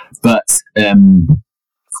 But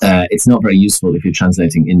it's not very useful if you're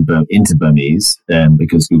translating into Burmese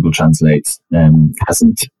because Google Translate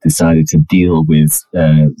hasn't decided to deal with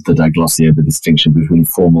the diglossia, the distinction between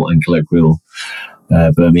formal and colloquial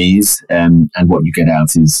Burmese, and what you get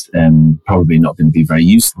out is probably not going to be very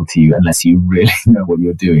useful to you unless you really know what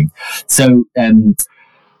you're doing. So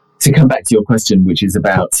to come back to your question, which is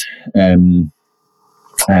about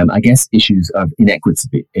I guess issues of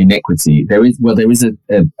inequity. There is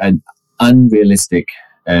an unrealistic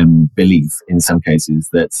belief in some cases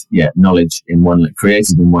that knowledge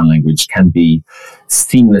created in one language can be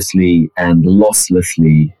seamlessly and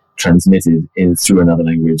losslessly transmitted through another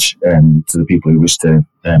language to the people who wish to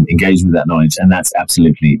engage with that knowledge, and that's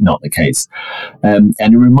absolutely not the case. And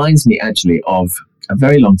it reminds me actually of a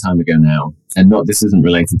very long time ago now, and this isn't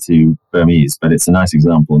related to Burmese, but it's a nice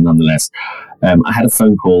example nonetheless. I had a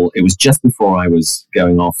phone call. It was just before I was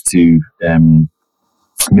going off to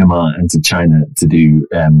Myanmar and to China to do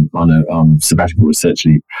on sabbatical research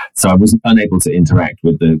leave, so I was unable to interact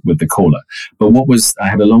with the caller. But I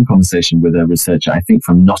had a long conversation with a researcher, I think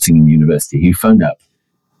from Nottingham University, who phoned up,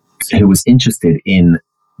 who was interested in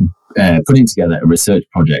putting together a research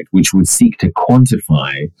project which would seek to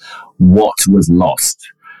quantify what was lost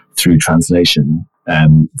through translation.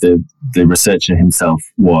 The researcher himself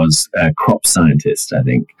was a crop scientist, I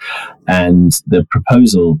think, and the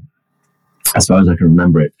proposal, as far as I can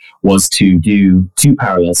remember it, was to do two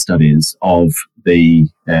parallel studies of the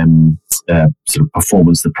sort of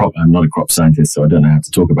performance. I'm not a crop scientist, so I don't know how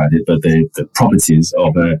to talk about it, but the properties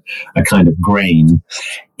of a kind of grain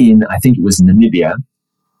in, I think it was Namibia,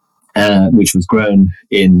 which was grown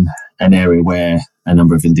in an area where a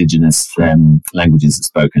number of indigenous languages are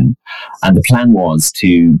spoken. And the plan was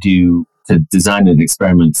to design an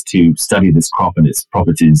experiment to study this crop and its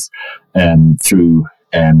properties through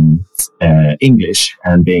English,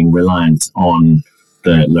 and being reliant on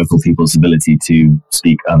the local people's ability to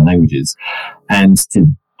speak other languages, and to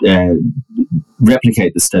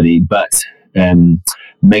replicate the study, but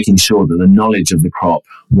making sure that the knowledge of the crop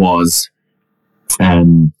was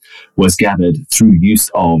gathered through use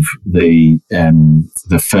of the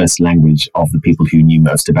first language of the people who knew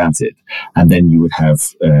most about it. And then you would have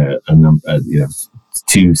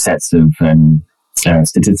two sets of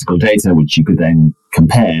statistical data, which you could then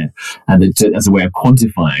compare, and as a way of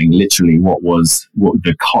quantifying literally what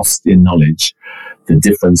the cost in knowledge, the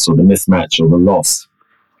difference or the mismatch or the loss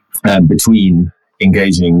between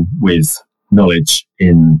engaging with knowledge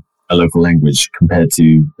in a local language compared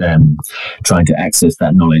to trying to access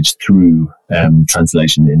that knowledge through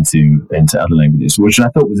translation into other languages, which I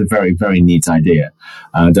thought was a very, very neat idea.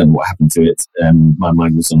 I don't know what happened to it. My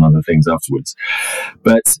mind was on other things afterwards.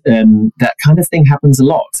 But that kind of thing happens a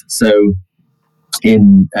lot. So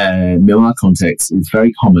in Myanmar context, it's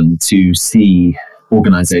very common to see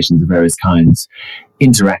organizations of various kinds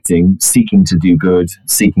interacting, seeking to do good,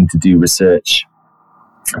 seeking to do research,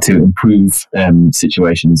 to improve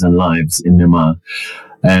situations and lives in Myanmar,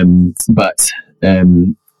 but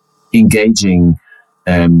engaging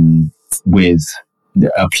with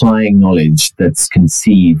applying knowledge that's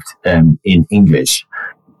conceived in English,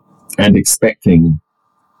 and expecting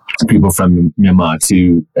people from Myanmar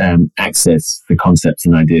to access the concepts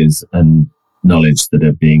and ideas and knowledge that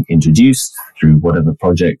are being introduced through whatever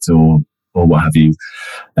project or what have you,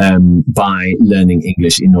 by learning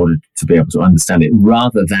English in order to be able to understand it,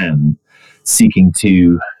 rather than seeking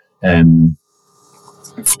to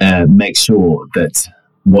make sure that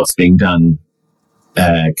what's being done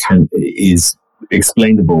is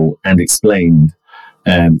explainable and explained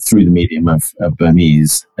through the medium of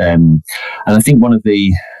Burmese. And I think one of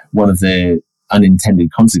the unintended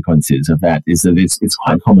consequences of that is that it's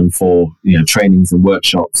quite common for trainings and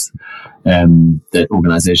workshops that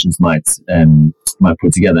organizations might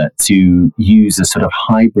put together to use a sort of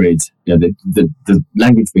hybrid. The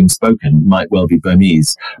language being spoken might well be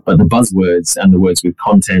Burmese, but the buzzwords and the words with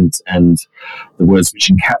content and the words which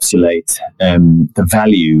encapsulate the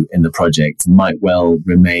value in the project might well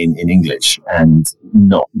remain in English and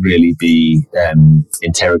not really be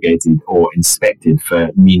interrogated or inspected for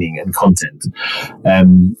meaning and content.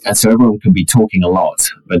 And so everyone can be talking a lot,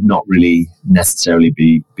 but not really necessarily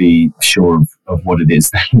be sure of what it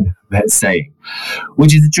is they're saying,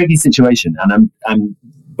 which is a tricky situation. And I'm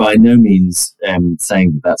by no means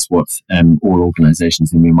saying that that's what all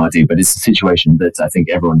organizations in Myanmar do, but it's a situation that I think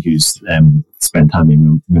everyone who's spent time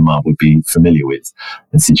in Myanmar would be familiar with,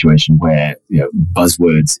 a situation where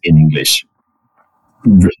buzzwords in English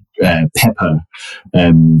pepper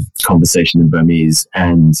conversation in Burmese,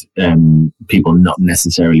 and people not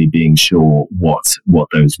necessarily being sure what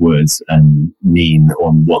those words mean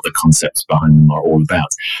or what the concepts behind them are all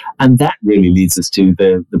about. And that really leads us to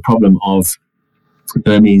the problem of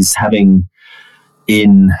Burmese having,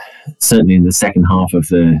 certainly in the second half of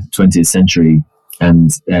the 20th century, and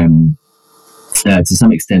to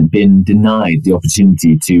some extent been denied the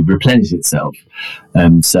opportunity to replenish itself.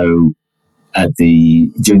 So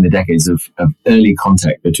during the decades of early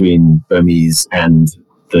contact between Burmese and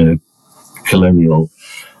the colonial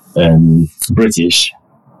British,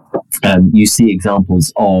 you see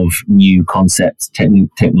examples of new concepts,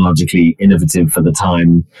 technologically innovative for the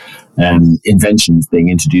time, inventions being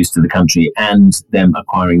introduced to the country, and them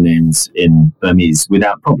acquiring names in Burmese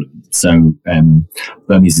without problem. So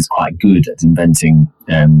Burmese is quite good at inventing,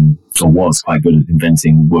 or was quite good at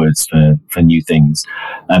inventing words for new things.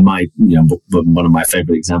 And one of my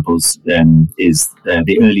favorite examples is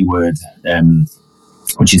the early word,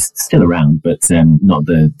 which is still around, but not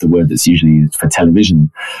the word that's usually used for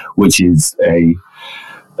television, which is a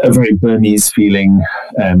very Burmese feeling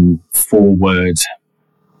 4-word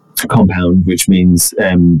compound, which means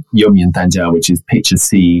Yomyan Tanja, which is picture,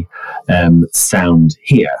 see, sound,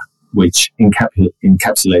 hear, which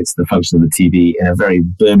encapsulates the function of the TV in a very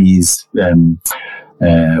Burmese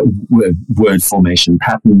word formation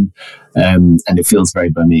pattern, and it feels very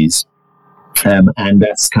Burmese. And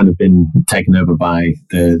that's kind of been taken over by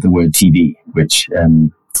the word TV, which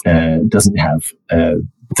doesn't have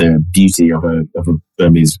the beauty of a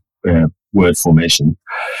Burmese word formation.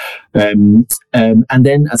 And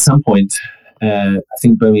then at some point, I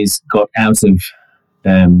think Burmese got out of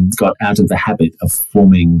got out of the habit of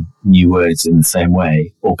forming new words in the same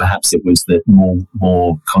way, or perhaps it was that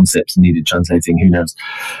more concepts needed translating. Who knows?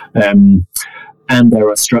 And there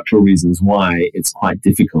are structural reasons why it's quite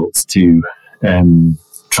difficult to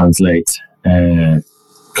translate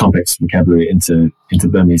complex vocabulary into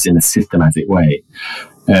Burmese in a systematic way.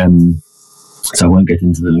 So I won't get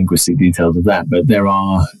into the linguistic details of that, but there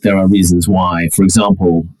are reasons why. For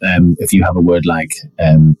example, if you have a word like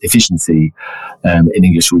efficiency, in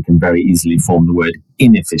English we can very easily form the word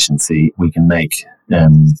inefficiency. We can make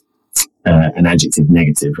an adjective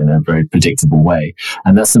negative in a very predictable way,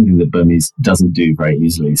 and that's something that Burmese doesn't do very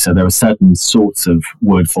easily. So there are certain sorts of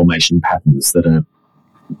word formation patterns that are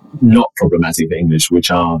not problematic for English,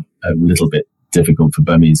 which are a little bit difficult for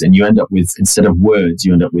Burmese, and you end up with, instead of words,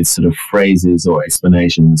 you end up with sort of phrases or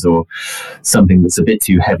explanations or something that's a bit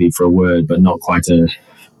too heavy for a word but not quite a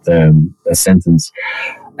sentence,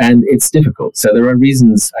 and it's difficult. So there are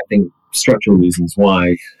reasons, I think, structural reasons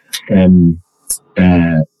why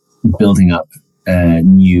building up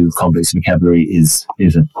new complex vocabulary is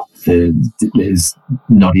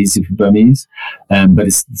not easy for Burmese, but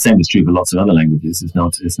it's the same is true for lots of other languages. It's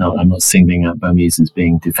not. I'm not singling out Burmese as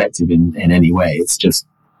being defective in any way. It's just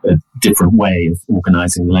a different way of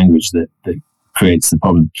organizing the language that creates the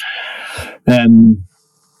problem.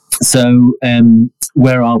 So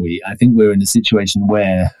where are we? I think we're in a situation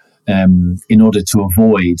where, in order to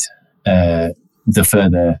avoid the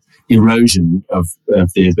further erosion of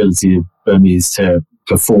the ability of Burmese to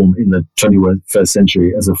perform in the 21st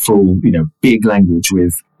century as a full, big language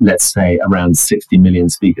with, let's say, around 60 million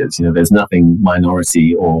speakers. There's nothing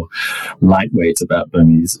minority or lightweight about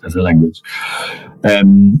Burmese as a language.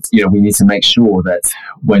 We need to make sure that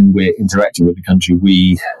when we're interacting with the country,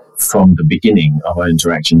 we, from the beginning of our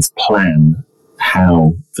interactions, plan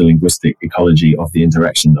how the linguistic ecology of the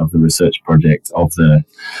interaction, of the research project, of the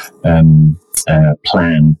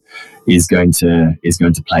plan is going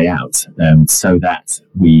to play out, so that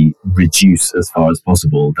we reduce as far as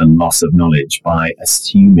possible the loss of knowledge by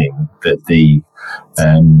assuming that the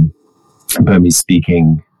Burmese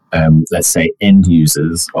speaking, let's say, end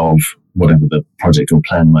users of whatever the project or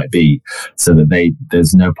plan might be, so that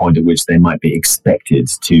there's no point at which they might be expected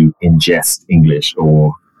to ingest English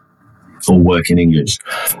or work in English.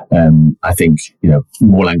 I think,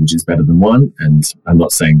 more language is better than one, and I'm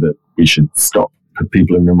not saying that we should stop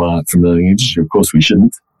people in Myanmar from learning English. Of course we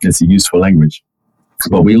shouldn't. It's a useful language.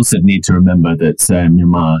 But we also need to remember that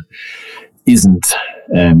Myanmar isn't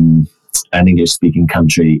an English-speaking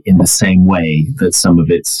country in the same way that some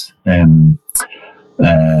of its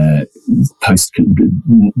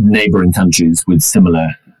neighbouring countries with similar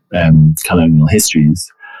colonial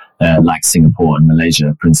histories, like Singapore and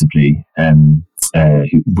Malaysia, principally,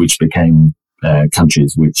 which became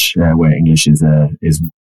countries where English is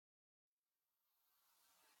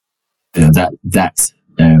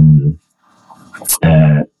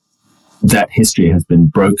that history has been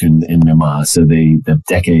broken in Myanmar. So the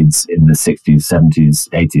decades in the 60s, 70s,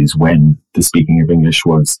 80s, when the speaking of English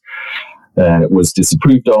was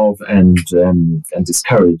disapproved of and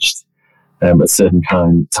discouraged at certain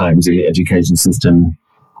times in the education system,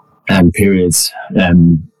 and periods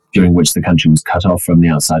during which the country was cut off from the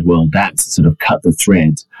outside world, that sort of cut the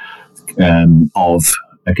thread of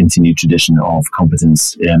a continued tradition of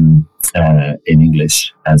competence in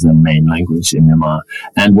English as a main language in Myanmar.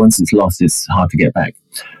 And once it's lost, it's hard to get back.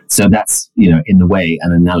 So that's, in the way,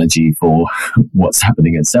 an analogy for what's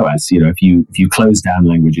happening at SOAS. If you close down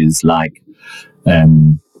languages like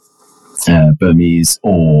Burmese,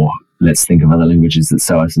 or let's think of other languages that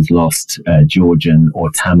SOAS has lost, Georgian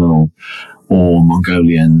or Tamil or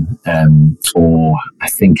Mongolian, or I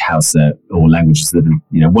think Hausa, or languages that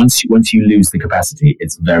are, once you lose the capacity,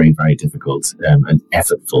 it's very, very difficult and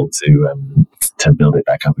effortful to build it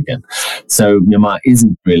back up again. So Myanmar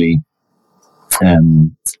isn't really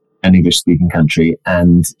an English-speaking country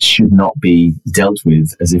and should not be dealt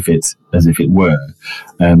with as if it were.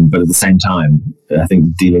 But at the same time, I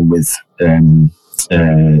think dealing with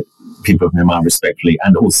people of Myanmar respectfully,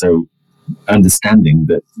 and also understanding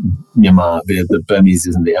that the Burmese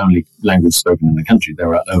isn't the only language spoken in the country.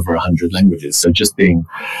 There are over 100 languages. So just being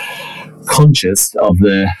conscious of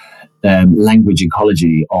the language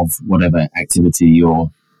ecology of whatever activity you're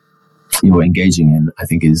engaging in, I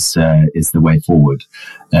think is the way forward,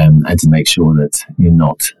 and to make sure that you're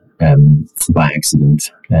not by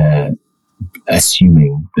accident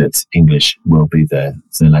assuming that English will be the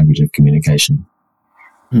language of communication.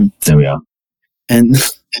 There we are. And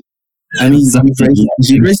I mean,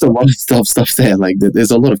 you raised a lot of stuff there. Like,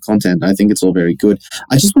 there's a lot of content. I think it's all very good.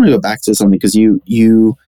 I just want to go back to something, because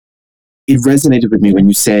you it resonated with me when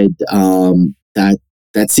you said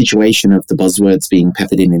that situation of the buzzwords being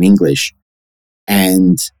peppered in English,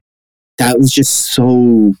 and that was just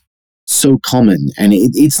so common. And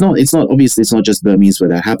it's not obviously it's not just Burmese where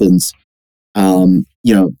that happens.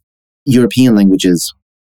 European languages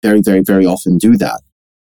very, very, very often do that.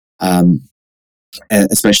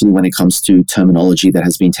 Especially when it comes to terminology that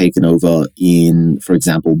has been taken over in, for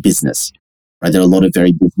example, business, right? There are a lot of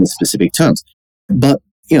very business specific terms, but,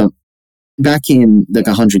 back in like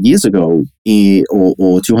 100 years ago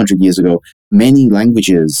or 200 years ago, many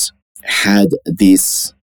languages had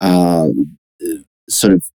this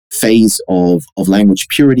sort of phase of language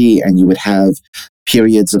purity, and you would have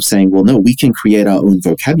periods of saying, well, no, we can create our own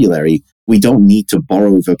vocabulary. We don't need to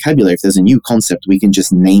borrow vocabulary. If there's a new concept, we can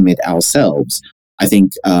just name it ourselves. I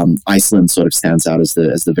think Iceland sort of stands out as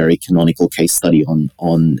the very canonical case study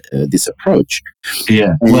on this approach.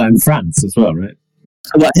 Yeah, and France as well, right?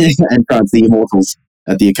 And France, the Immortals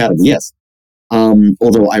at the Academy, yes.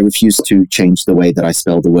 Although I refuse to change the way that I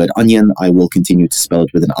spell the word onion, I will continue to spell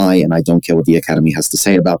it with an I, and I don't care what the Academy has to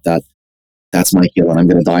say about that. That's my hill, and I'm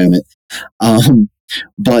going to die on it.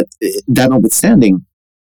 But that notwithstanding,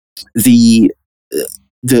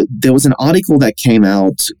 there was an article that came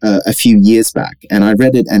out a few years back, and I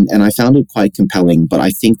read it and I found it quite compelling, but I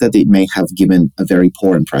think that it may have given a very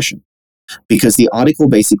poor impression, because the article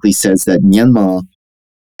basically says that Myanmar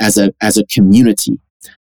as a community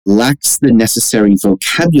lacks the necessary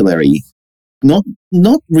vocabulary, not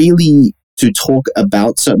really to talk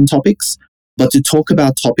about certain topics, but to talk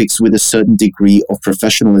about topics with a certain degree of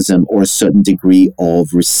professionalism or a certain degree of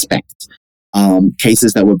respect.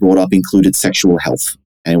 Cases that were brought up included sexual health.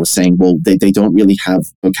 And it was saying, well, they don't really have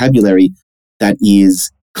vocabulary that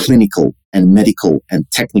is clinical and medical and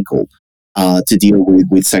technical to deal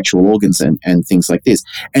with sexual organs and things like this.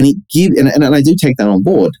 And and I do take that on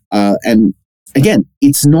board. And again,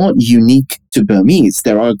 it's not unique to Burmese.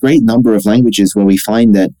 There are a great number of languages where we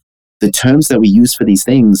find that the terms that we use for these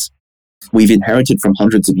things we've inherited from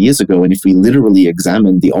hundreds of years ago. And if we literally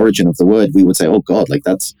examine the origin of the word, we would say, oh God, like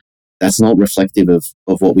that's not reflective of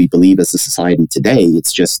what we believe as a society today.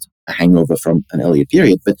 It's just a hangover from an earlier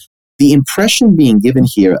period. But the impression being given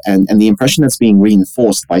here, and the impression that's being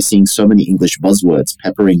reinforced by seeing so many English buzzwords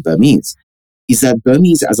peppering Burmese, is that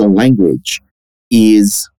Burmese as a language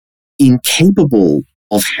is incapable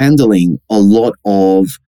of handling a lot of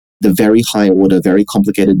the very high order, very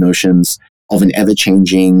complicated notions of an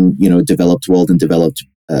ever-changing, developed world and developed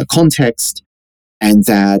context, and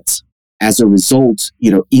that as a result,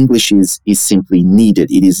 English is simply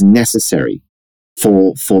needed. It is necessary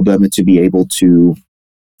for Burma to be able to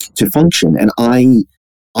function. And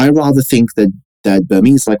I rather think that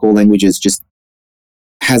Burmese, like all languages, just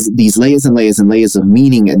has these layers and layers and layers of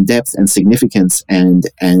meaning and depth and significance and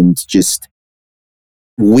just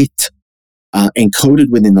wit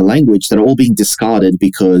encoded within the language that are all being discarded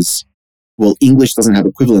because, well, English doesn't have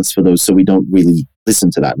equivalents for those, so we don't really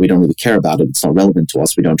listen to that. We don't really care about it. It's not relevant to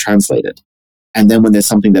us. We don't translate it. And then when there's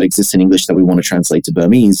something that exists in English that we want to translate to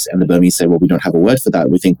Burmese, and the Burmese say, well, we don't have a word for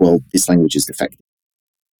that, we think, well, this language is defective.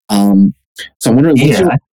 So I'm wondering,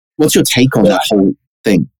 what's your take on that whole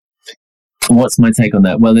thing? What's my take on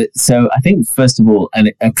that? Well, so I think, first of all,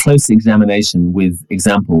 a close examination with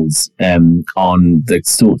examples on the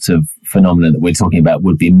sorts of phenomena that we're talking about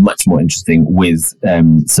would be much more interesting with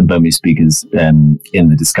some Burmese speakers in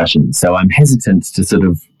the discussion. So I'm hesitant to sort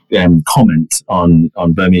of comment on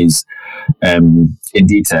Burmese in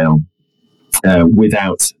detail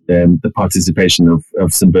without the participation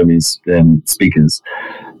of some Burmese speakers.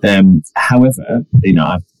 However,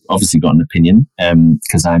 I've obviously got an opinion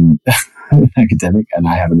because I'm an academic and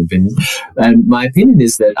I have an opinion. And my opinion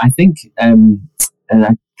is that I think, and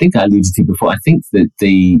I think I alluded to before, I think that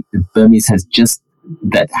the Burmese has just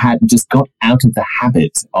got out of the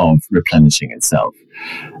habit of replenishing itself.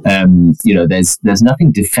 There's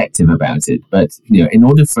nothing defective about it, but in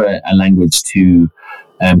order for a language to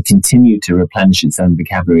continue to replenish its own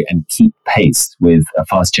vocabulary and keep pace with a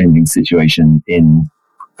fast-changing situation in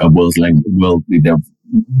a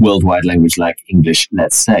worldwide language like English,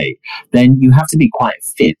 let's say, then you have to be quite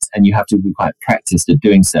fit and you have to be quite practiced at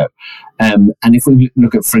doing so. And if we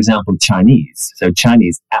look at, for example, Chinese, so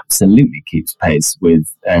Chinese absolutely keeps pace with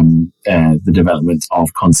the development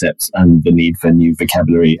of concepts and the need for new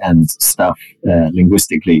vocabulary and stuff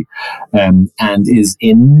linguistically, and is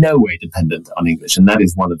in no way dependent on English. And that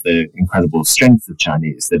is one of the incredible strengths of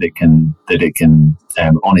Chinese, that it can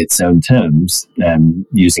on its own terms,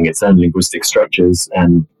 using its own linguistic structures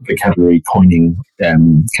and vocabulary coining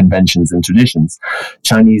conventions and traditions,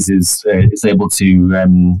 Chinese is able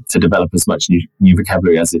to develop as much new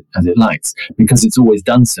vocabulary as it likes, because it's always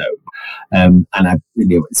done so.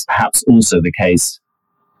 It's perhaps also the case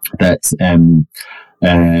that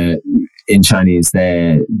in Chinese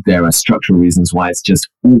there are structural reasons why it's just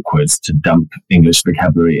awkward to dump English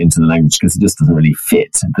vocabulary into the language, because it just doesn't really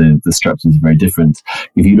fit. The structures are very different.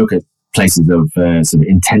 If you look at places of sort of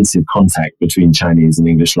intensive contact between Chinese and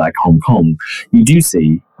English, like Hong Kong, you do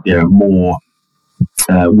see more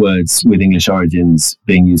words with English origins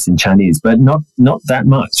being used in Chinese, but not that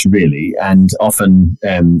much really, and often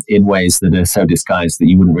in ways that are so disguised that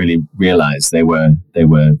you wouldn't really realize they were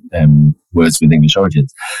words with English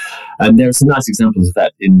origins. And there are some nice examples of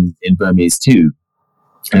that in Burmese too.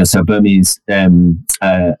 So Burmese, I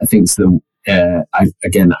think it's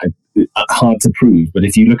hard to prove, but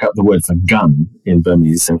if you look up the word for gun in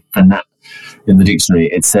Burmese, so fanap in the dictionary,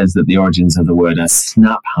 it says that the origins of the word are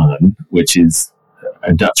snaphan, which is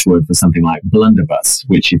a Dutch word for something like blunderbuss,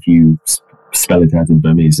 which if you spell it out in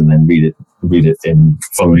Burmese and then read it in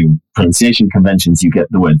following pronunciation conventions, you get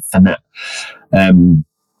the word fanap,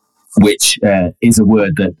 which is a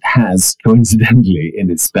word that has, coincidentally, in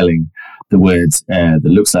its spelling, the word that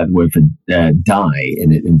looks like the word for die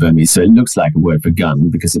in Burmese. So it looks like a word for gun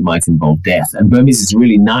because it might involve death. And Burmese is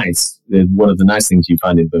really nice. One of the nice things you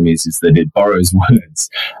find in Burmese is that it borrows words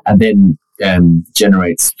and then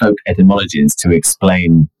generates folk etymologies to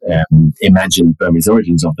explain imagined Burmese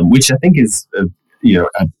origins of them, which I think is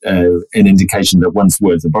an indication that once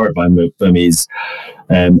words are borrowed by Burmese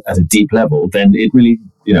at a deep level, then it really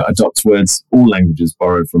adopts words all languages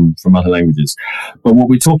borrow from other languages. But what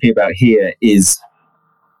we're talking about here is,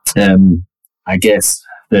 I guess,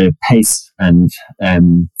 the pace and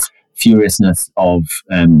furiousness of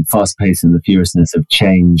fast pace and the furiousness of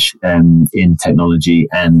change in technology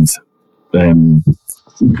and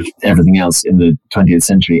everything else in the 20th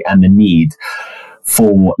century, and the need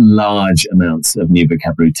for large amounts of new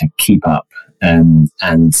vocabulary to keep up. And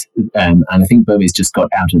I think Burmese just got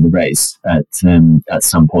out of the race at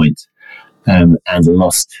some point, and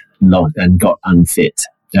lost and got unfit.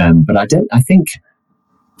 But I think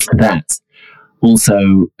that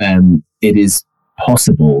also it is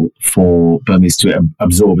possible for Burmese to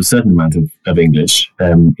absorb a certain amount of English.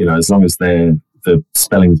 As long as the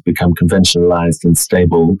spellings become conventionalized and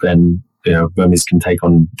stable, then Burmese can take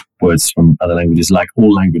on words from other languages, like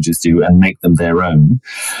all languages do, and make them their own.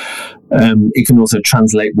 It can also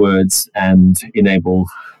translate words and enable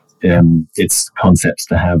its concepts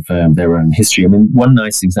to have their own history. I mean, one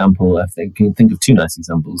nice example, I can think of two nice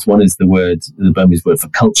examples. One is the Burmese word for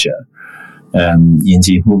culture,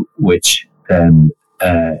 yinjihu, which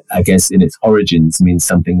I guess in its origins means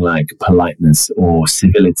something like politeness or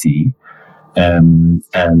civility. And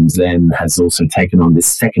then has also taken on this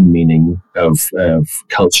second meaning of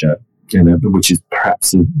culture, which is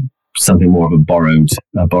perhaps something more of a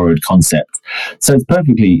borrowed concept. So it's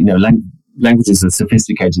perfectly, languages are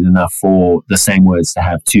sophisticated enough for the same words to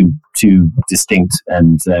have two distinct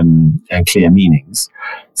and clear meanings.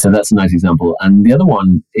 So that's a nice example. And the other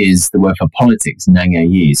one is the word for politics,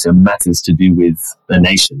 nangayi, so matters to do with a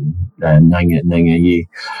nation, nangayi.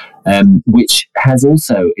 Which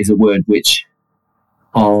is a word which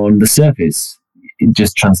on the surface it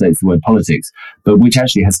just translates the word politics, but which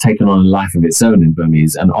actually has taken on a life of its own in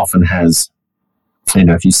Burmese, and often has,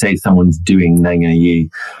 if you say someone's doing nangayi,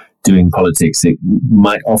 doing politics, it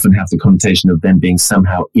might often have the connotation of them being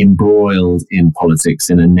somehow embroiled in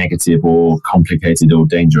politics in a negative or complicated or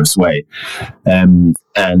dangerous way. And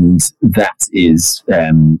that is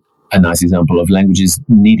a nice example of languages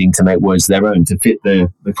needing to make words their own to fit the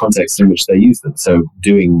context in which they use them. So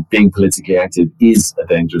being politically active is a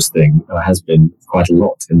dangerous thing, or has been quite a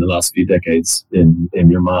lot in the last few decades in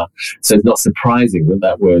Myanmar. So it's not surprising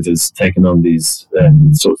that word has taken on these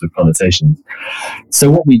sorts of connotations. So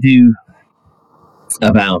what we do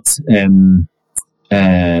about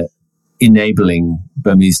enabling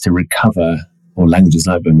Burmese to recover, or languages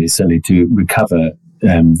like Burmese certainly to recover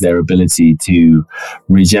their ability to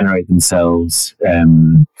regenerate themselves,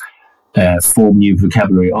 form new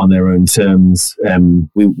vocabulary on their own terms.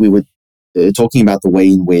 We were talking about the way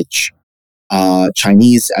in which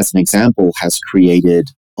Chinese, as an example, has created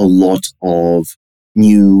a lot of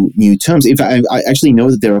new terms. In fact, I actually know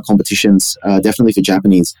that there are competitions, definitely for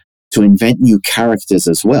Japanese, to invent new characters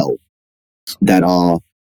as well that are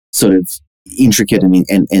sort of intricate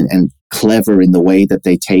and clever in the way that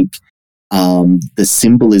they take the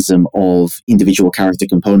symbolism of individual character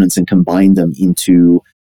components and combine them into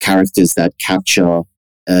characters that capture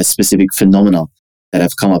specific phenomena that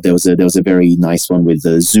have come up. There was a very nice one with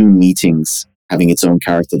the Zoom meetings having its own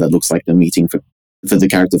character that looks like the meeting for the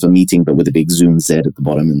character for meeting, but with a big Zoom Z at the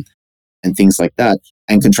bottom. And and things like that,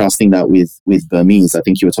 and contrasting that with Burmese. I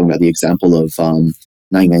think you were talking about the example of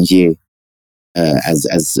Nai Ngan Ye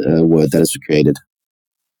as a word that is created.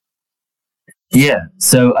 Yeah.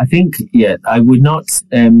 So I think, I would not.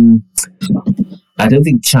 I don't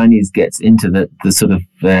think Chinese gets into the sort of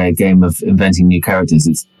game of inventing new characters.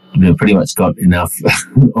 It's pretty much got enough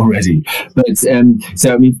already. But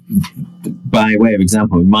so I mean, by way of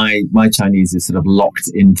example, my Chinese is sort of locked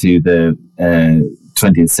into the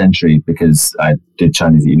 20th century because I did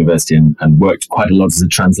Chinese at university and worked quite a lot as a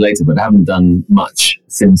translator, but haven't done much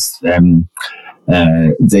since in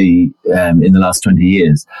the last 20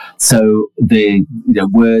 years. So the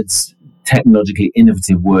words, technologically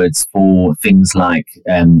innovative words for things like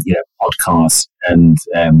podcast and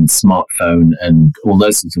smartphone and all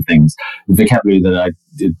those sorts of things, the vocabulary that I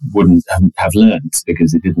wouldn't have learned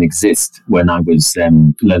because it didn't exist when I was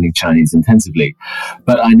learning Chinese intensively.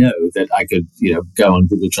 But I know that I could go on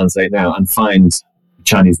Google Translate now and find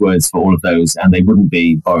Chinese words for all of those, and they wouldn't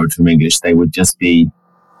be borrowed from English. They would just be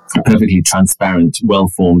perfectly transparent,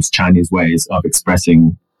 well-formed Chinese ways of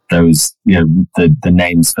expressing those, the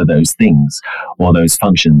names for those things or those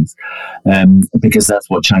functions, because that's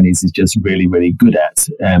what Chinese is just really, really good at,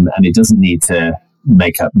 and it doesn't need to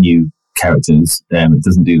make up new characters. It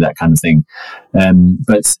doesn't do that kind of thing.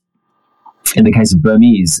 But in the case of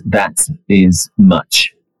Burmese, that is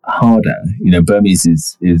much harder. Burmese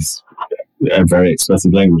is a very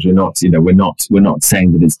expressive language. We're not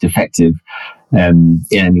saying that it's defective in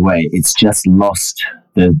any way. It's just lost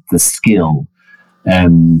the skill.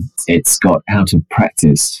 It's got out of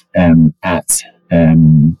practice at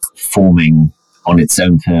forming on its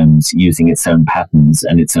own terms, using its own patterns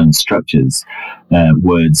and its own structures,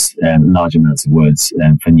 words, large amounts of words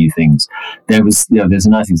for new things. There's a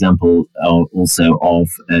nice example also of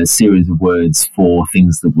a series of words for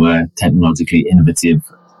things that were technologically innovative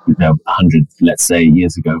 100, let's say,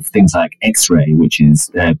 years ago, things like X-ray, which is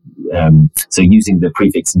so using the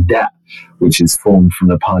prefix da, which is formed from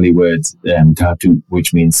the Pali word dhatu,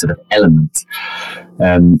 which means sort of element.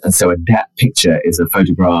 And so a dat picture is a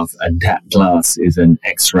photograph, a dat glass is an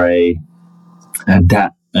X-ray, a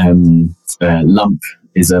dat lump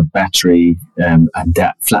is a battery, a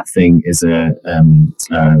dat flat thing is an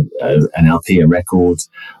LP, a record,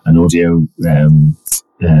 an audio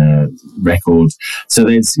record. So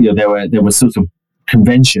there were sort of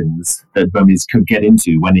conventions that Burmese could get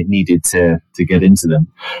into when it needed to get into them,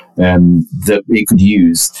 that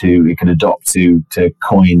it could adopt to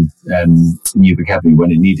coin new vocabulary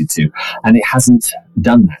when it needed to, and it hasn't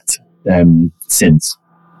done that since.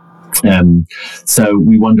 So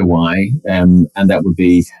we wonder why, and that would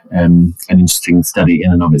be an interesting study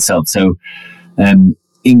in and of itself. So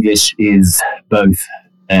English is both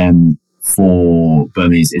for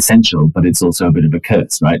Burmese essential, but it's also a bit of a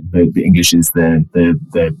curse, right? The English is the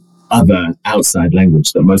other outside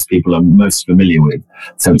language that most people are most familiar with,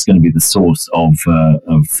 so it's going to be the source of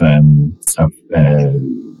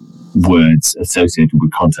words associated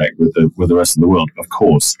with contact with the rest of the world, of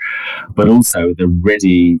course, but also the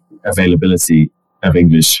ready availability of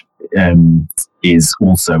English is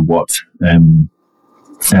also what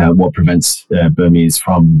prevents Burmese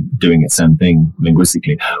from doing its own thing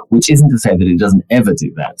linguistically, which isn't to say that it doesn't ever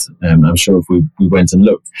do that. I'm sure if we went and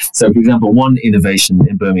looked. So, for example, one innovation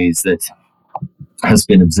in Burmese that has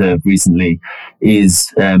been observed recently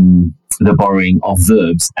is the borrowing of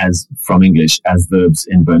verbs from English as verbs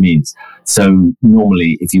in Burmese. So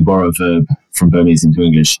normally, if you borrow a verb from Burmese into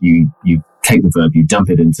English, you take the verb, you dump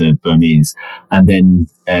it into Burmese, and then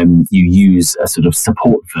you use a sort of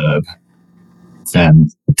support verb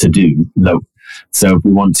to do load. So if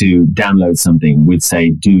we want to download something, we'd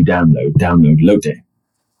say do download load.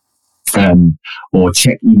 Or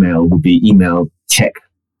check email would be email check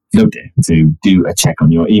load, to do a check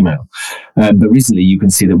on your email. But recently you can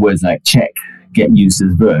see that words like check get used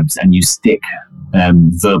as verbs, and you stick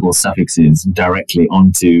verbal suffixes directly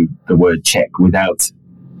onto the word check without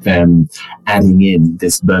adding in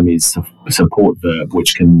this Burmese support verb,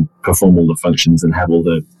 which can perform all the functions and have all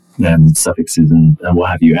the suffixes and what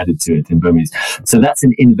have you added to it in Burmese. So that's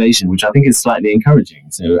an innovation which I think is slightly encouraging.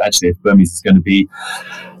 So actually, if Burmese is going to be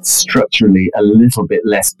structurally a little bit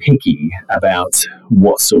less picky about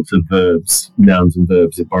what sorts of verbs, nouns and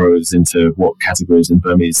verbs it borrows into what categories in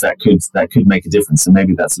Burmese, that could make a difference. And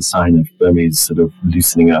maybe that's a sign of Burmese sort of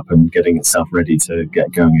loosening up and getting itself ready to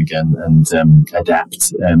get going again and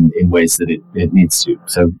adapt in ways that it needs to.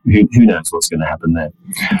 So who knows what's going to happen there.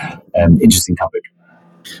 Interesting topic.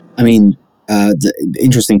 I mean, the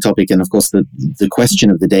interesting topic, and of course the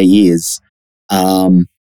question of the day is,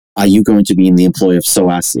 are you going to be in the employ of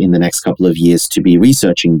SOAS in the next couple of years to be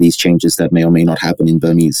researching these changes that may or may not happen in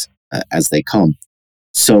Burmese as they come?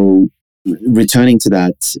 So returning to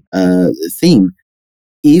that theme,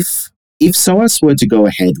 if SOAS were to go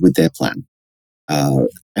ahead with their plan,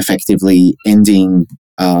 effectively ending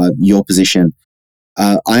your position,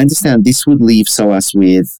 I understand this would leave SOAS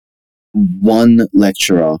with one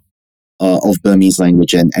lecturer of Burmese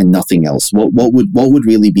language and nothing else. What would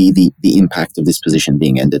really be the impact of this position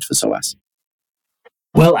being ended for SOAS?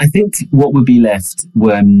 Well, I think what would be left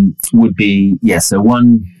would be, so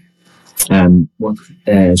one,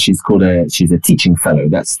 she's a teaching fellow.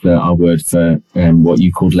 That's our word for what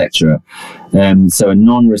you called lecturer. So a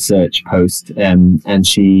non-research post, and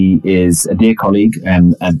she is a dear colleague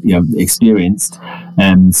and experienced,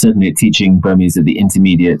 certainly at teaching Burmese at the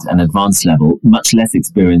intermediate and advanced level. Much less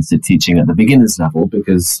experienced at teaching at the beginners level,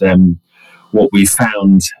 because what we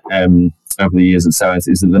found over the years at SOAS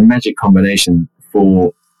is that the magic combination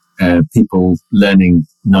for people learning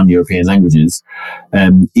non-European languages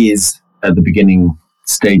is at the beginning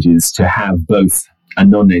stages to have both a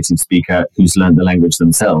non-native speaker who's learned the language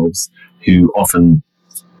themselves, who often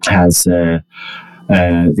has the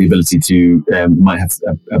ability to might have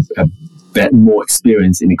a bit more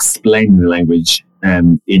experience in explaining the language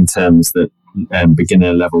in terms that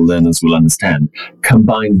beginner level learners will understand,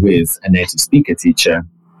 combined with a native speaker teacher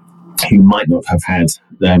who might not have had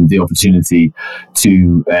the opportunity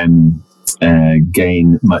to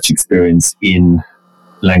gain much experience in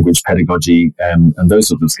language pedagogy and those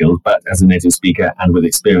sorts of skills, but as a native speaker and with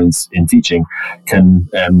experience in teaching can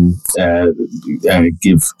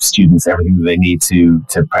give students everything that they need to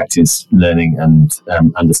practice learning and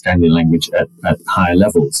understanding language at higher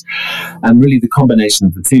levels. And really the combination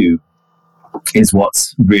of the two is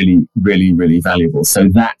what's really, really, really valuable. So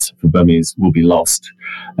that for Burmese will be lost.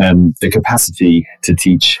 The capacity to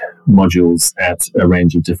teach modules at a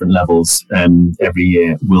range of different levels every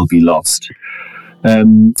year will be lost.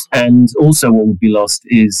 And also what will be lost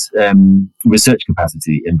is research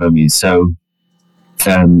capacity in Burmese. So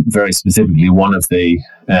very specifically, one of the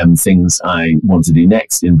things I want to do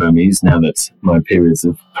next in Burmese, now that my periods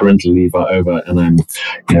of parental leave are over and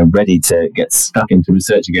I'm ready to get stuck into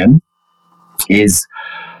research again, is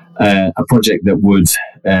a project that would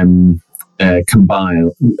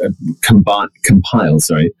compile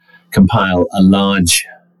a large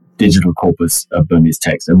digital corpus of Burmese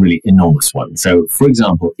text, a really enormous one. So, for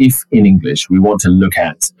example, if in English we want to look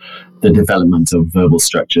at the development of verbal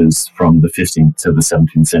structures from the 15th to the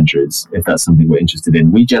 17th centuries, if that's something we're interested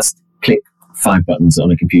in, we just click 5 buttons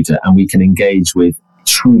on a computer and we can engage with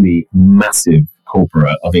truly massive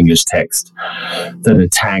corpora of English text that are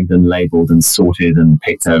tagged and labelled and sorted and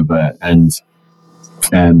picked over and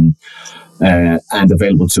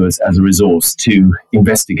available to us as a resource to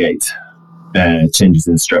investigate changes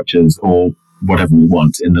in structures or whatever we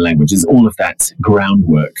want in the languages. All of that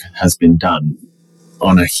groundwork has been done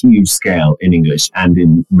on a huge scale in English and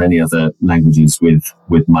in many other languages with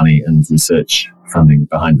money and research funding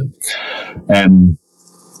behind them.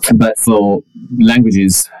 But for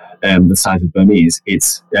languages the size of Burmese,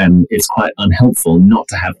 it's quite unhelpful not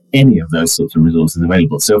to have any of those sorts of resources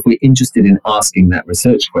available. So if we're interested in asking that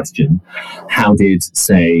research question, how did,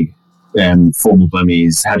 say, formal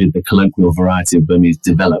Burmese, how did the colloquial variety of Burmese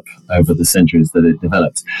develop over the centuries that it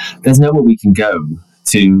developed? There's nowhere we can go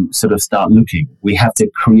to sort of start looking. We have to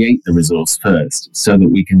create the resource first so that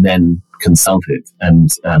we can then consult it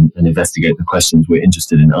and investigate the questions we're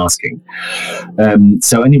interested in asking.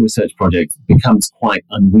 So any research project becomes quite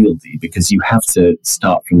unwieldy because you have to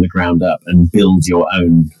start from the ground up and build your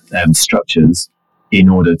own structures in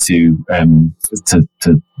order to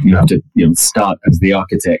you have to start as the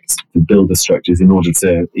architect to build the structures in order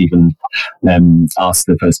to even ask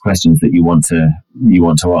the first questions that you want to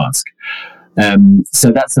ask.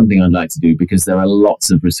 So that's something I'd like to do because there are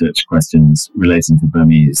lots of research questions relating to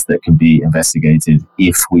Burmese that can be investigated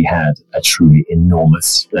if we had a truly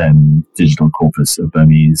enormous digital corpus of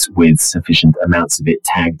Burmese with sufficient amounts of it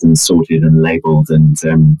tagged and sorted and labelled and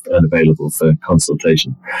available for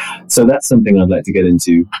consultation. So that's something I'd like to get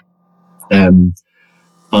into.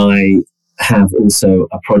 I have also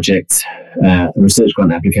a project, a research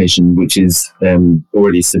grant application, which is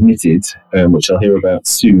already submitted, which I'll hear about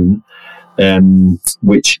soon,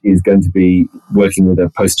 which is going to be working with a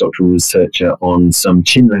postdoctoral researcher on some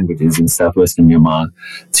Chin languages in southwestern Myanmar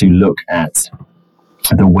to look at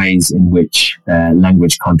the ways in which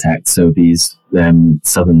language contact, so these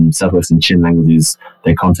southwestern Chin languages,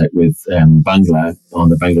 they contact with Bangla on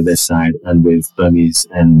the Bangladesh side and with Burmese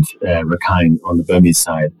and Rakhine on the Burmese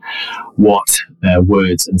side, what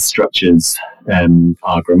words and structures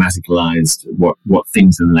are grammaticalized, what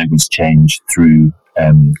things in the language change through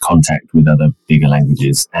contact with other bigger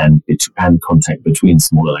languages and contact between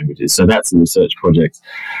smaller languages. So that's a research project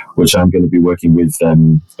which I'm going to be working with a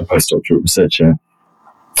postdoctoral researcher,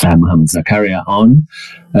 Mohammed Zakaria, on,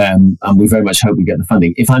 and we very much hope we get the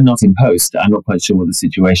funding. If I'm not in post, I'm not quite sure what the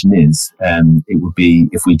situation is. It would be,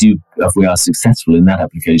 if we are successful in that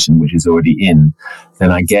application, which is already in,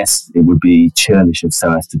 then I guess it would be churlish of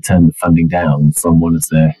SOAS to turn the funding down from one of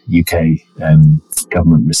the UK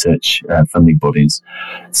government research funding bodies.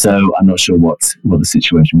 So I'm not sure what the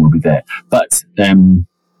situation will be there. But I'm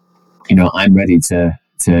ready to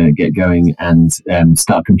get going and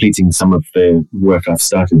start completing some of the work I've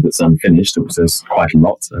started that's unfinished. There's quite a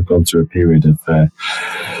lot. I've gone through a period of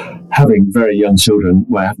having very young children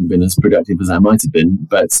where I haven't been as productive as I might have been,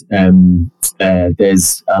 but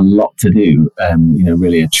there's a lot to do,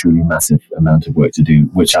 really a truly massive amount of work to do,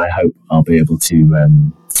 which I hope I'll be able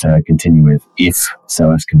to continue with if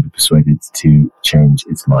SOAS can be persuaded to change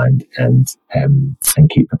its mind and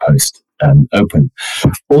keep the post open.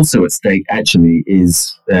 Also at stake actually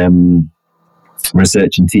is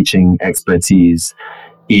research and teaching expertise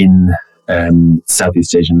in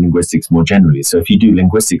Southeast Asian linguistics more generally. So if you do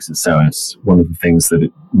linguistics at SOAS, one of the things that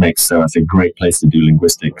it makes SOAS a great place to do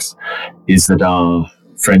linguistics is that our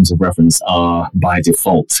frames of reference are by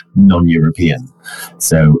default non-European.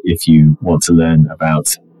 So if you want to learn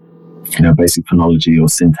about basic phonology or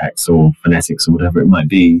syntax or phonetics or whatever it might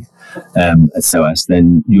be at SOAS,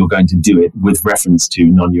 then you're going to do it with reference to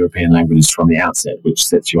non-European languages from the outset, which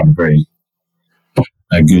sets you on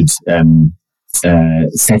a good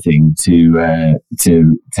setting to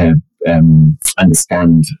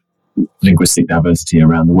understand linguistic diversity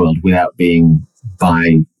around the world without being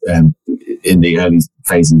in the early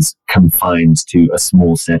phases confined to a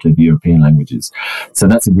small set of European languages. So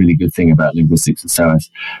that's a really good thing about linguistics at SOAS.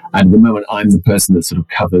 And at the moment, I'm the person that sort of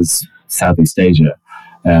covers Southeast Asia,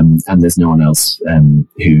 and there's no one else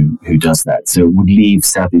who does that. So it would leave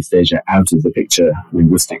Southeast Asia out of the picture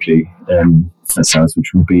linguistically at SOAS,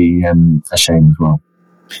 which would be a shame as well.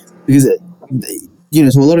 Because,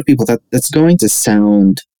 to a lot of people, that's going to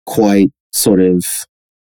sound quite sort of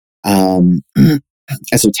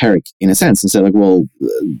esoteric in a sense, and say like, well,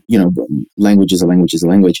 language is a language is a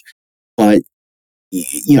language. But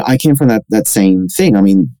I came from that same thing. I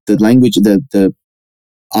mean, the language, the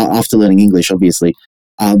after learning English, obviously,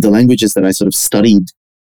 the languages that I sort of studied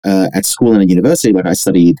at school and at university, like I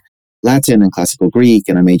studied Latin and classical Greek,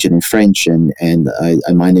 and I majored in French, and I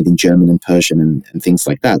minored in German and Persian and things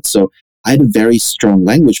like that. So I had a very strong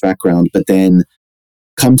language background, but then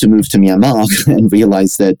come to move to Myanmar and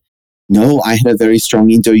realize that no, I had a very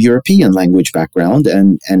strong Indo-European language background,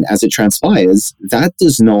 and as it transpires, that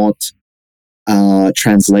does not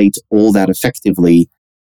translate all that effectively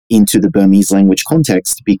into the Burmese language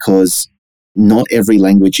context, because not every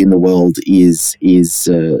language in the world is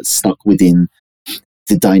stuck within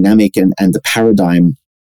the dynamic and the paradigm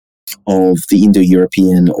of the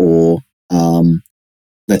Indo-European or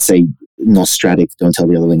let's say Nostratic, don't tell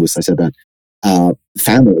the other linguists I said that,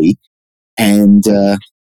 family,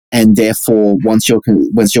 and therefore once you're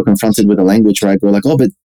confronted with a language where I go like, oh, but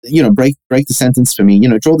break the sentence for me,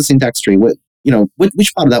 draw the syntax tree, which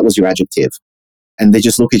part of that was your adjective? And they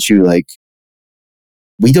just look at you like,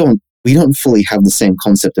 we don't fully have the same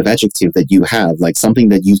concept of adjective that you have, like something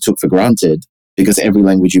that you took for granted because every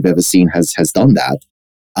language you've ever seen has done that.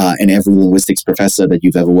 And every linguistics professor that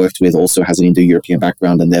you've ever worked with also has an Indo-European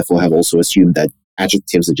background, and therefore have also assumed that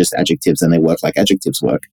adjectives are just adjectives and they work like adjectives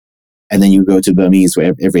work. And then you go to Burmese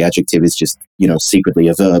where every adjective is just, secretly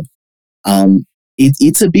a verb.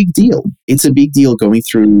 It's a big deal. It's a big deal going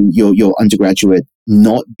through your undergraduate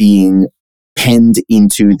not being penned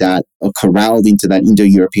into that or corralled into that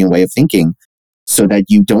Indo-European way of thinking, so that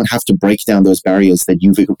you don't have to break down those barriers that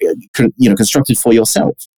you've constructed for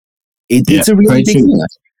yourself. It's a really big deal.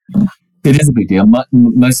 It is a big deal. A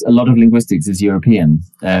lot of linguistics is European,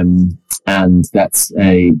 and that's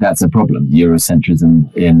a problem.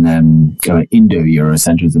 Eurocentrism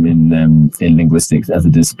Indo-Eurocentrism in linguistics as a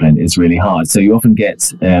discipline is really hard. So you often get,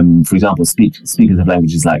 for example, speakers of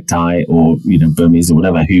languages like Thai or Burmese or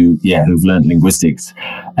whatever who've learned linguistics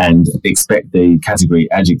and expect the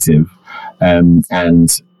category adjective,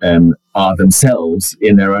 and are themselves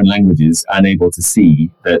in their own languages unable to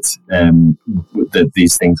see that that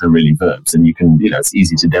these things are really verbs, and you can, it's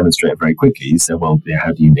easy to demonstrate very quickly. So, well,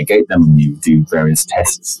 how do you negate them? And you do various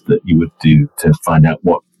tests that you would do to find out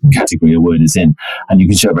what category a word is in, and you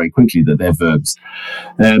can show very quickly that they're verbs.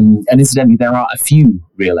 And incidentally, there are a few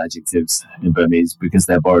real adjectives in Burmese because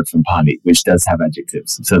they're borrowed from Pali, which does have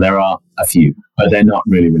adjectives. So there are a few, but they're not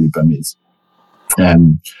really Burmese. I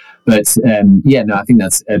think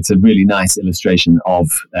it's a really nice illustration of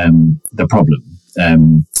the problem.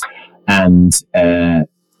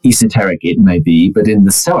 Esoteric it may be, but in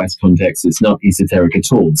the SOAS context, it's not esoteric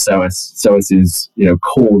at all. SOAS is,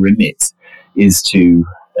 core remit is to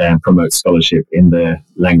promote scholarship in the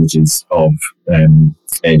languages of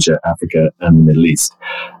Asia, Africa, and the Middle East.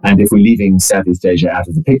 And if we're leaving Southeast Asia out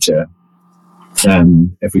of the picture,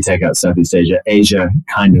 if we take out Southeast Asia, Asia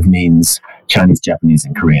kind of means Chinese, Japanese,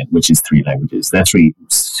 and Korean, which is 3 languages. They're 3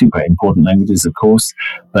 super important languages, of course,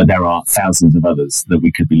 but there are thousands of others that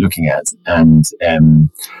we could be looking at. And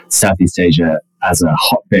Southeast Asia, as a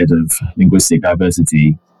hotbed of linguistic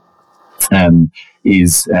diversity,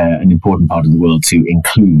 is an important part of the world to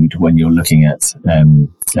include when you're looking at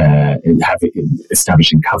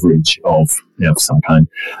establishing coverage of some kind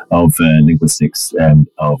of linguistics,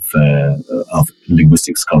 of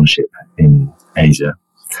linguistic scholarship in Asia.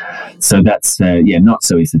 So that's not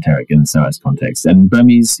so esoteric in the SOAS context. And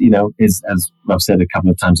Burmese, is, as I've said a couple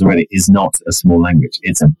of times already, is not a small language.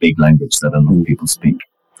 It's a big language that a lot of people speak.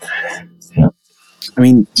 Yeah. I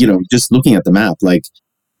mean, just looking at the map, like,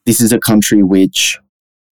 this is a country which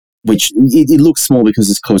it looks small because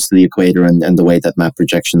it's close to the equator, and the way that map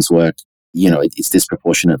projections work, it's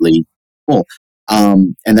disproportionately small.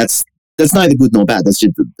 And that's neither good nor bad. That's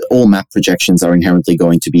just, all map projections are inherently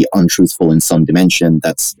going to be untruthful in some dimension.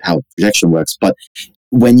 That's how projection works. But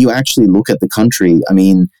when you actually look at the country, I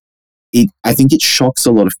mean, I think it shocks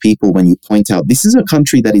a lot of people when you point out this is a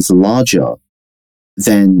country that is larger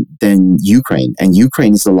than Ukraine, and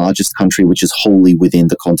Ukraine is the largest country which is wholly within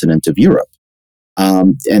the continent of Europe.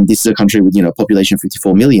 And this is a country with population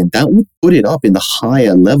 54 million. That would put it up in the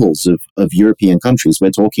higher levels of European countries.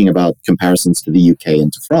 We're talking about comparisons to the UK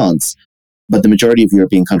and to France, but the majority of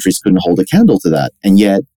European countries couldn't hold a candle to that. And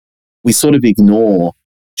yet we sort of ignore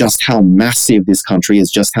just how massive this country is,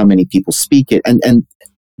 just how many people speak it, and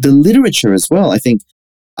the literature as well. I think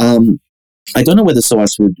I don't know whether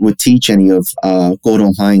SOAS would teach any of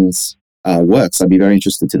Gordon Hines' works. I'd be very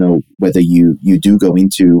interested to know whether you do go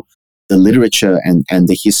into the literature and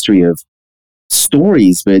the history of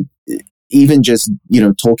stories, but even just,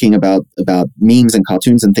 talking about memes and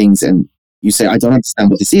cartoons and things, and you say, I don't understand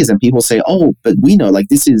what this is. And people say, oh, but we know, like,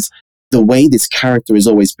 this is the way this character is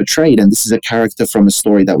always portrayed, and this is a character from a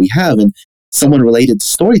story that we have. And someone related the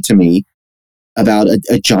story to me about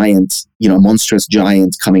a giant, a monstrous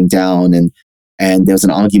giant coming down, and there was an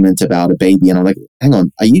argument about a baby, and I'm like, hang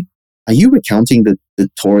on, are you recounting the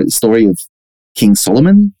story of King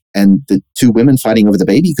Solomon and the 2 women fighting over the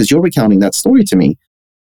baby? Because you're recounting that story to me,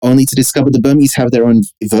 only to discover the Burmese have their own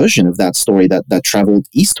version of that story that traveled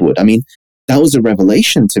eastward. I mean, that was a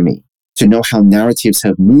revelation to me, to know how narratives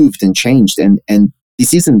have moved and changed, and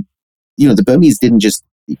this isn't, the Burmese didn't just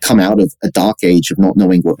come out of a dark age of not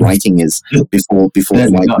knowing what writing is before the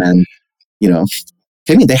white man,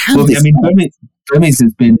 I mean, they have this. I mean, Burmese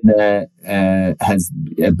has been has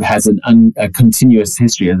a continuous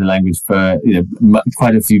history as a language for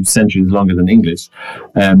quite a few centuries longer than English,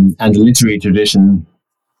 and a literary tradition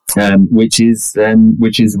which is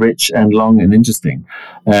rich and long and interesting.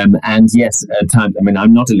 And yes, at times, I mean,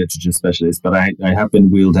 I'm not a literature specialist, but I have been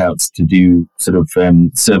wheeled out to do sort of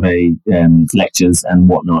survey lectures and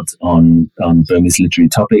whatnot on Burmese literary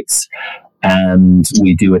topics. And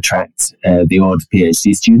we do attract the odd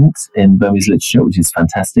PhD student in Burmese literature, which is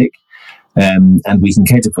fantastic. And we can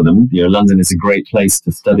cater for them. London is a great place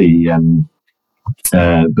to study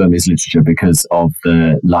Burmese literature because of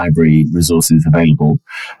the library resources available.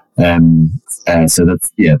 So that's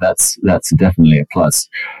definitely a plus.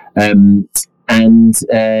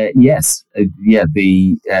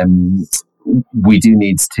 We do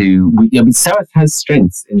need to. SOAS has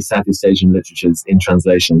strengths in Southeast Asian literatures in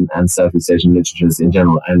translation and Southeast Asian literatures in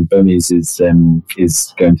general, and Burmese is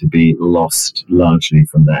going to be lost largely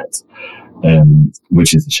from that,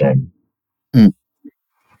 which is a shame. Mm.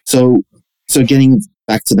 So getting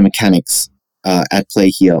back to the mechanics at play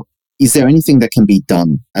here, is there anything that can be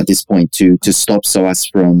done at this point to stop SOAS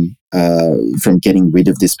from getting rid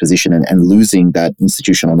of this position and losing that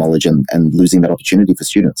institutional knowledge and losing that opportunity for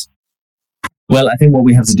students? Well, I think what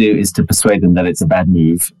we have to do is to persuade them that it's a bad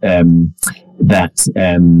move. that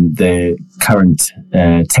the current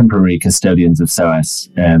temporary custodians of SOAS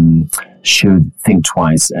should think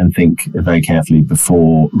twice and think very carefully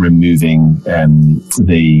before removing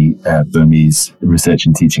the Burmese research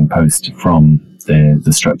and teaching post from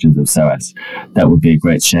the structures of SOAS. That would be a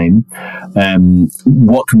great shame.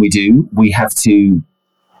 What can we do? We have to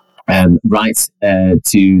write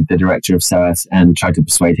to the director of SOAS and try to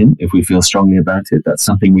persuade him if we feel strongly about it. That's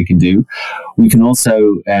something we can do. We can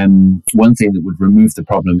also, one thing that would remove the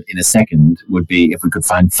problem in a second would be if we could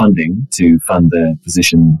find funding to fund the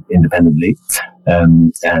position independently.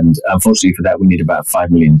 And unfortunately for that, we need about £5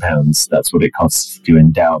 million. That's what it costs to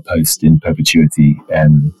endow a post in perpetuity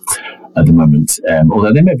at the moment,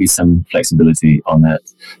 although there may be some flexibility on that.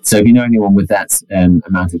 So if you know anyone with that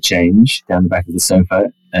amount of change down the back of the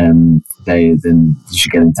sofa, then you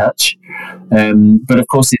should get in touch. But of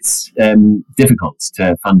course, it's difficult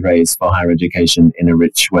to fundraise for higher education in a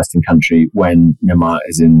rich Western country when Myanmar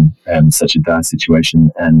is in such a dire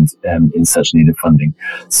situation and in such need of funding.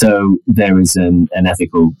 So there is an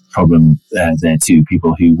ethical problem there too.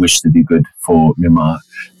 People who wish to do good for Myanmar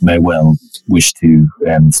may well wish to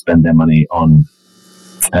spend their money on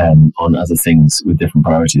other things with different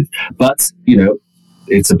priorities. But,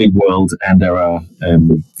 it's a big world and there are,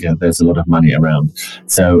 there's a lot of money around.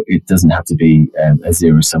 So it doesn't have to be a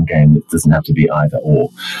zero-sum game. It doesn't have to be either or.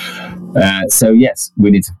 So yes,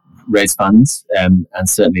 we need to raise funds. And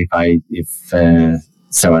certainly if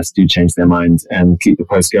SOAS do change their mind and keep the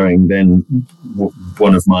post going, then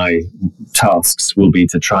one of my tasks will be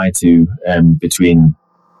to try to, between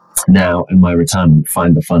now and my retirement,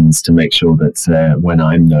 find the funds to make sure that when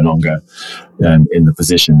I'm no longer in the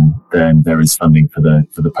position, then there is funding for the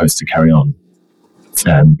post to carry on.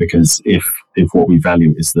 Because if what we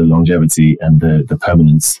value is the longevity and the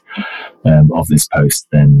permanence of this post,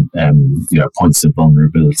 then points of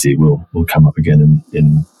vulnerability will come up again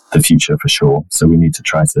in the future for sure. So we need to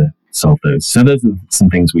try to solve those. So those are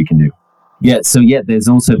some things we can do. There's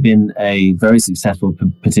also been a very successful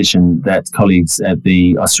petition that colleagues at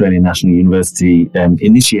the Australian National University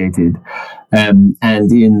initiated. And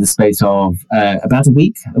in the space of about a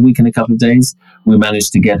week and a couple of days, we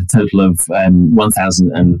managed to get a total of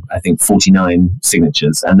 1,049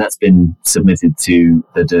 signatures. And that's been submitted to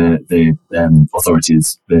the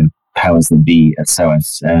authorities, the powers that be at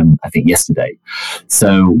SOAS, I think yesterday.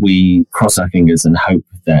 So we cross our fingers and hope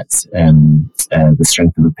that the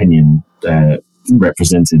strength of opinion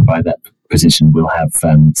represented by that petition will have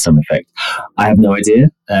some effect. I have no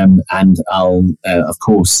idea, and I'll, of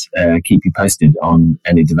course, keep you posted on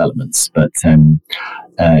any developments. But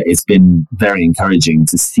it's been very encouraging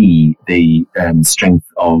to see the strength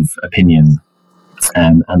of opinion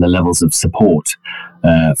and the levels of support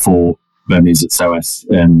for Burmese at SOAS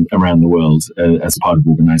around the world as part of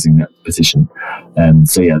organising that petition.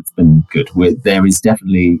 It's been good. There is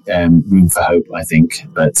definitely room for hope, I think,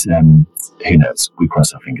 but who knows? We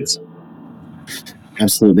cross our fingers.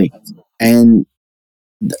 Absolutely. And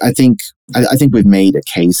I think we've made a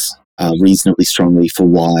case reasonably strongly for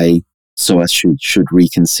why SOAS should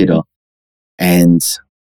reconsider and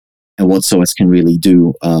what SOAS can really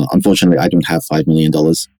do. Unfortunately, I don't have £5 million,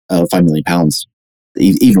 £5 million,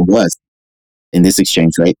 even worse in this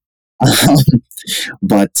exchange rate.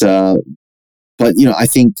 But I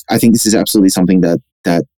think this is absolutely something that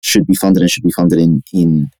should be funded and should be funded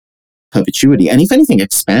in perpetuity, and if anything,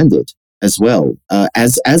 expanded as well.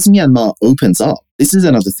 As Myanmar opens up, this is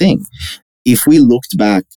another thing. If we looked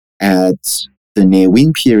back at the Ne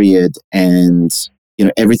Win period and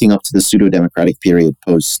everything up to the pseudo-democratic period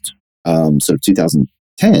post sort of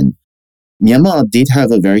 2010, Myanmar did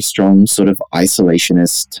have a very strong sort of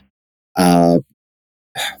isolationist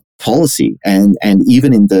policy, and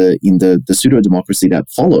even in the pseudo-democracy that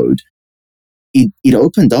followed, it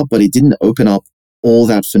opened up, but it didn't open up all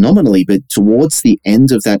that phenomenally. But towards the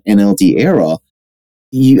end of that NLD era,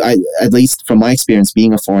 at least from my experience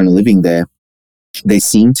being a foreigner living there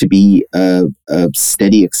seemed to be a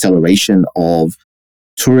steady acceleration of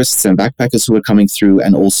tourists and backpackers who were coming through,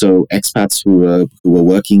 and also expats who were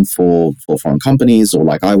working for foreign companies, or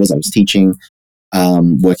like I was teaching,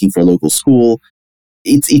 working for a local school.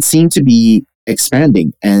 It seemed to be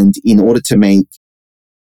expanding, and in order to make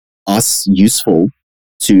us useful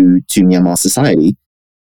to Myanmar society,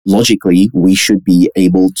 logically we should be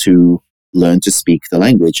able to learn to speak the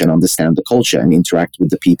language and understand the culture and interact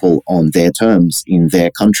with the people on their terms in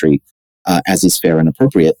their country, as is fair and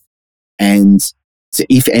appropriate. And so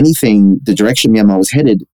if anything, the direction Myanmar was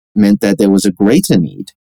headed meant that there was a greater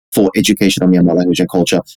need for education on Myanmar language and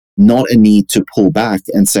culture, not a need to pull back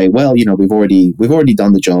and say, well, we've already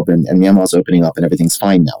done the job and Myanmar's opening up and everything's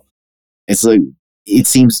fine now. It's like, it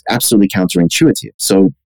seems absolutely counterintuitive.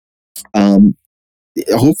 So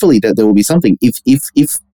hopefully that there will be something.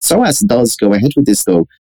 If SOAS does go ahead with this, though,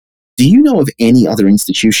 do you know of any other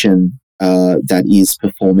institution that is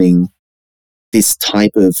performing this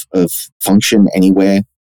type of function anywhere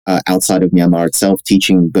outside of Myanmar itself,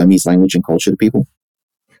 teaching Burmese language and culture to people?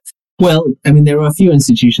 Well, I mean, there are a few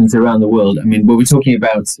institutions around the world. I mean, when we're talking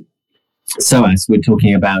about SOAS, we're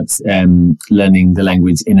talking about learning the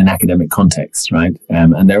language in an academic context, right?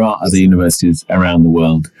 And there are other universities around the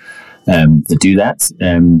world that do that.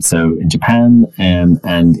 So in Japan and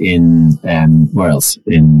in, where else?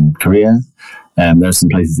 In Korea. There are some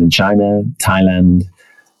places in China, Thailand.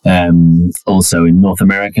 Also in North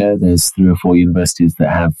America, there's 3 or 4 universities that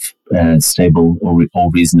have stable or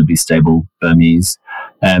reasonably stable Burmese.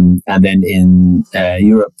 And then in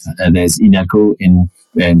Europe, there's INALCO in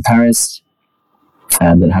Paris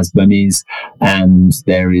that has Burmese, and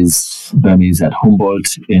there is Burmese at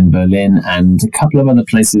Humboldt in Berlin, and a couple of other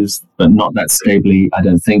places, but not that stably, I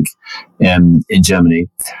don't think, in Germany.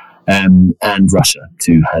 And Russia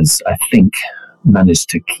too has, I think, managed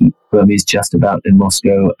to keep Burmese just about in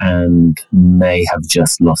Moscow, and may have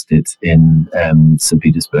just lost it in St.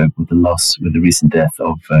 Petersburg with the recent death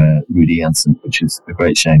of Rudi Janssen, which is a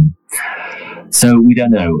great shame. So we don't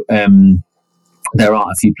know. There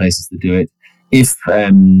are a few places that do it. If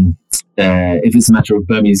it's a matter of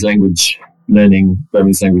Burmese language learning,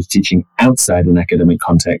 Burmese language teaching outside an academic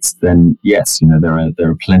context, then yes, there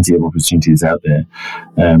are plenty of opportunities out there.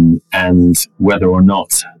 And whether or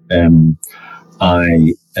not the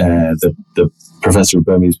professor of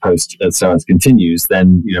Burmese post at SOAS continues,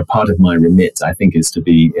 then part of my remit, I think, is to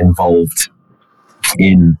be involved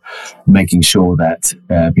in making sure that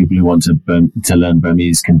people who want to learn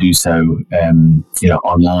Burmese can do so,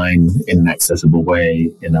 online in an accessible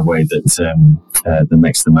way, in a way that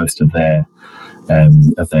makes the most of their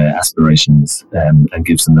aspirations, and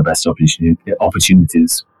gives them the best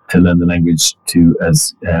opportunities to learn the language to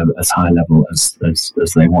as high a level as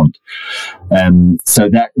they want. So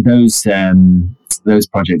that those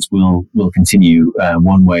projects will continue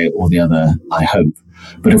one way or the other, I hope.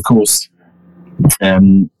 But of course,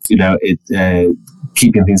 keeping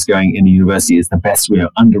things going in the university is the best way of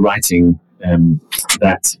underwriting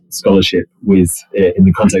that scholarship with in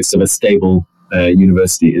the context of a stable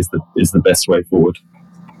university is the best way forward.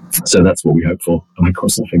 So that's what we hope for, and we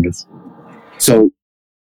cross our fingers. So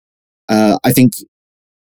I think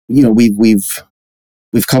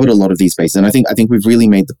we've covered a lot of these bases, and I think we've really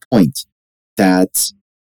made the point that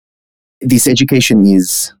this education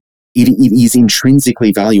is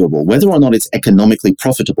intrinsically valuable. Whether or not it's economically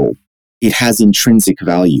profitable, it has intrinsic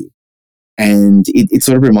value. And it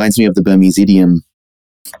sort of reminds me of the Burmese idiom,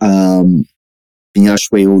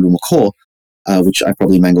 which I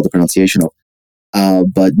probably mangled the pronunciation of,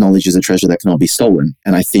 but knowledge is a treasure that cannot be stolen.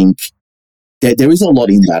 And I think there is a lot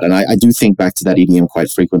in that. And I do think back to that idiom quite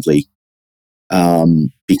frequently,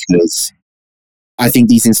 because I think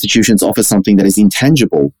these institutions offer something that is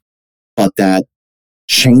intangible, but that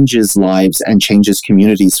changes lives and changes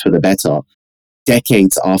communities for the better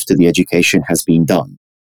decades after the education has been done.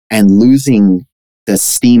 And losing the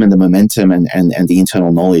steam and the momentum and the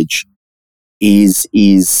internal knowledge is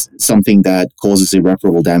something that causes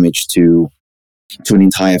irreparable damage to an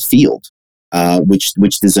entire field,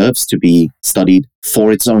 which deserves to be studied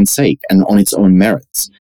for its own sake and on its own merits,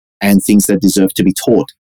 and things that deserve to be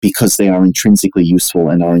taught because they are intrinsically useful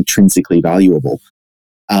and are intrinsically valuable.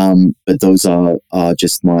 But those are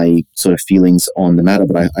just my sort of feelings on the matter.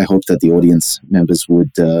 But I hope that the audience members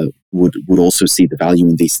would also see the value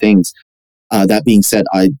in these things. That being said,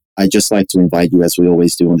 I'd just like to invite you, as we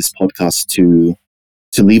always do on this podcast, to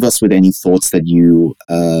leave us with any thoughts that you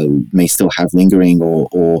may still have lingering,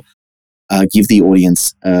 or give the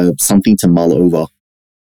audience something to mull over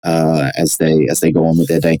as they go on with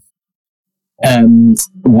their day.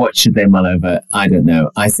 What should they mull over? I don't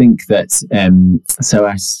know. I think that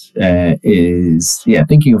SOAS is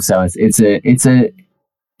thinking of SOAS. It's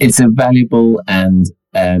a valuable and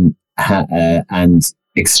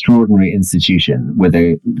extraordinary institution with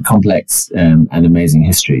a complex and amazing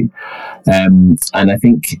history. And I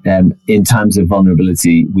think in times of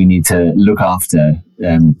vulnerability, we need to look after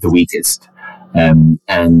the weakest. And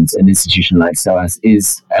an institution like SOAS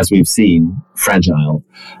is, as we've seen, fragile.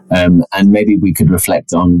 And maybe we could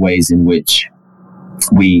reflect on ways in which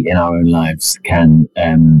we, in our own lives, can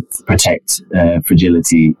protect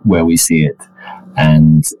fragility where we see it,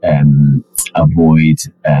 and avoid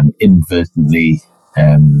inadvertently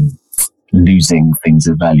losing things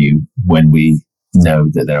of value when we know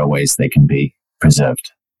that there are ways they can be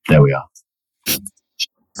preserved. There we are.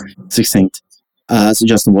 succinct. So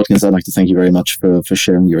Justin Watkins, I'd like to thank you very much for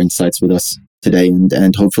sharing your insights with us today,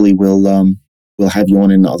 and hopefully we'll have you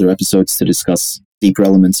on in other episodes to discuss deeper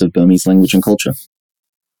elements of Burmese language and culture.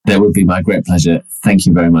 That would be my great pleasure. Thank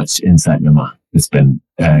you very much, Insight Myanmar. It's been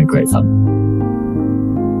great fun.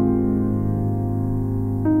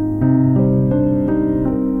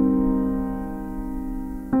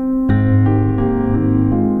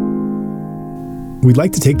 We'd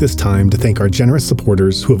like to take this time to thank our generous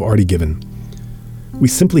supporters who have already given. We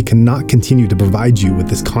simply cannot continue to provide you with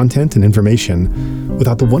this content and information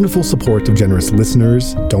without the wonderful support of generous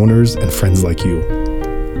listeners, donors, and friends like you.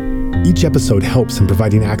 Each episode helps in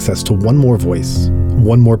providing access to one more voice,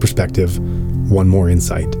 one more perspective, one more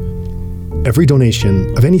insight. Every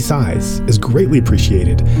donation of any size is greatly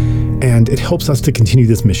appreciated, and it helps us to continue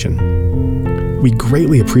this mission. We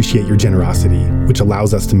greatly appreciate your generosity, which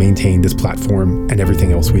allows us to maintain this platform and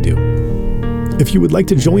everything else we do. If you would like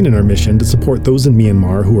to join in our mission to support those in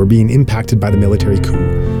Myanmar who are being impacted by the military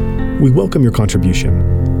coup, we welcome your contribution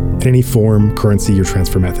in any form, currency, or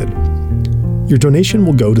transfer method. Your donation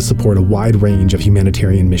will go to support a wide range of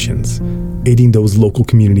humanitarian missions, aiding those local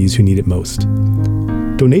communities who need it most.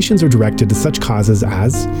 Donations are directed to such causes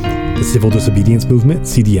as the Civil Disobedience Movement,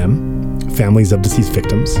 CDM, families of deceased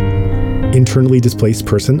victims, internally displaced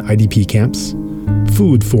person, IDP camps,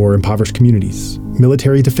 food for impoverished communities,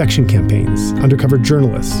 military defection campaigns, undercover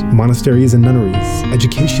journalists, monasteries and nunneries,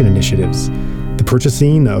 education initiatives, the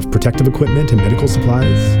purchasing of protective equipment and medical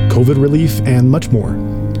supplies, COVID relief, and much more.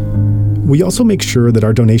 We also make sure that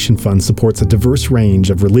our donation fund supports a diverse range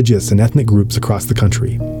of religious and ethnic groups across the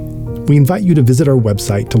country. We invite you to visit our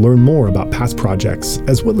website to learn more about past projects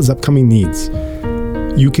as well as upcoming needs.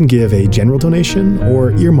 You can give a general donation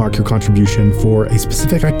or earmark your contribution for a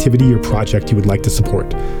specific activity or project you would like to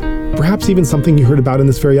support, perhaps even something you heard about in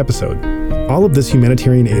this very episode. All of this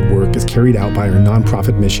humanitarian aid work is carried out by our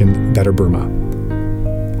nonprofit mission, Better Burma.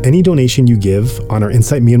 Any donation you give on our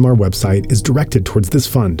Insight Myanmar website is directed towards this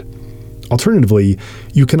fund. Alternatively,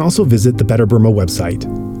 you can also visit the Better Burma website,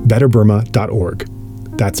 betterburma.org.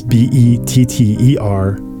 That's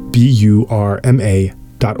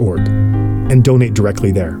BETTERBURMA.org, and donate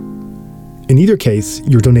directly there. In either case,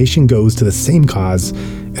 your donation goes to the same cause,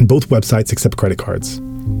 and both websites accept credit cards.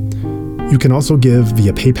 You can also give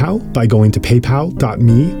via PayPal by going to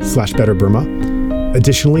paypal.me/betterburma.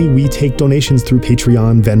 Additionally, we take donations through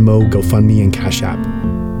Patreon, Venmo, GoFundMe, and Cash App.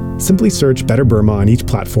 Simply search Better Burma on each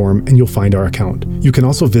platform and you'll find our account. You can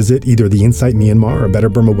also visit either the Insight Myanmar or Better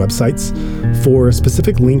Burma websites for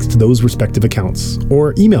specific links to those respective accounts,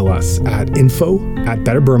 or email us at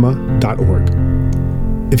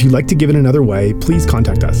info@betterburma.org. If you'd like to give in another way, please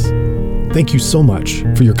contact us. Thank you so much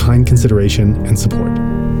for your kind consideration and support.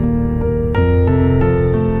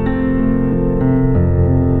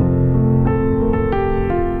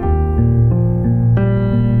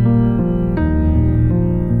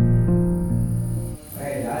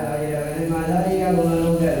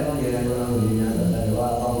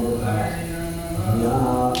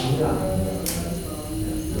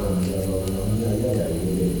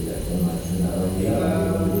 Yeah.